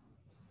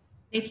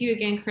 Thank you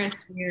again,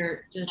 Chris.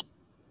 We're just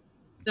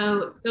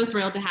so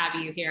thrilled to have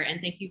you here,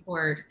 and thank you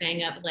for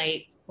staying up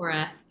late for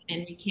us,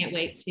 and we can't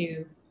wait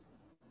to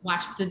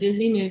watch the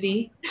Disney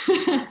movie.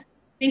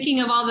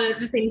 Thinking of all the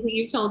things that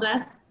you've told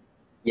us.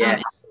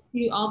 Yes.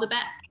 You all the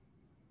best.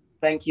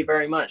 Thank you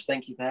very much.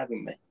 Thank you for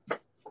having me.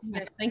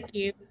 Thank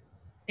you.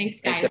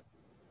 Thanks, guys.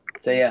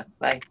 See ya.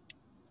 Bye.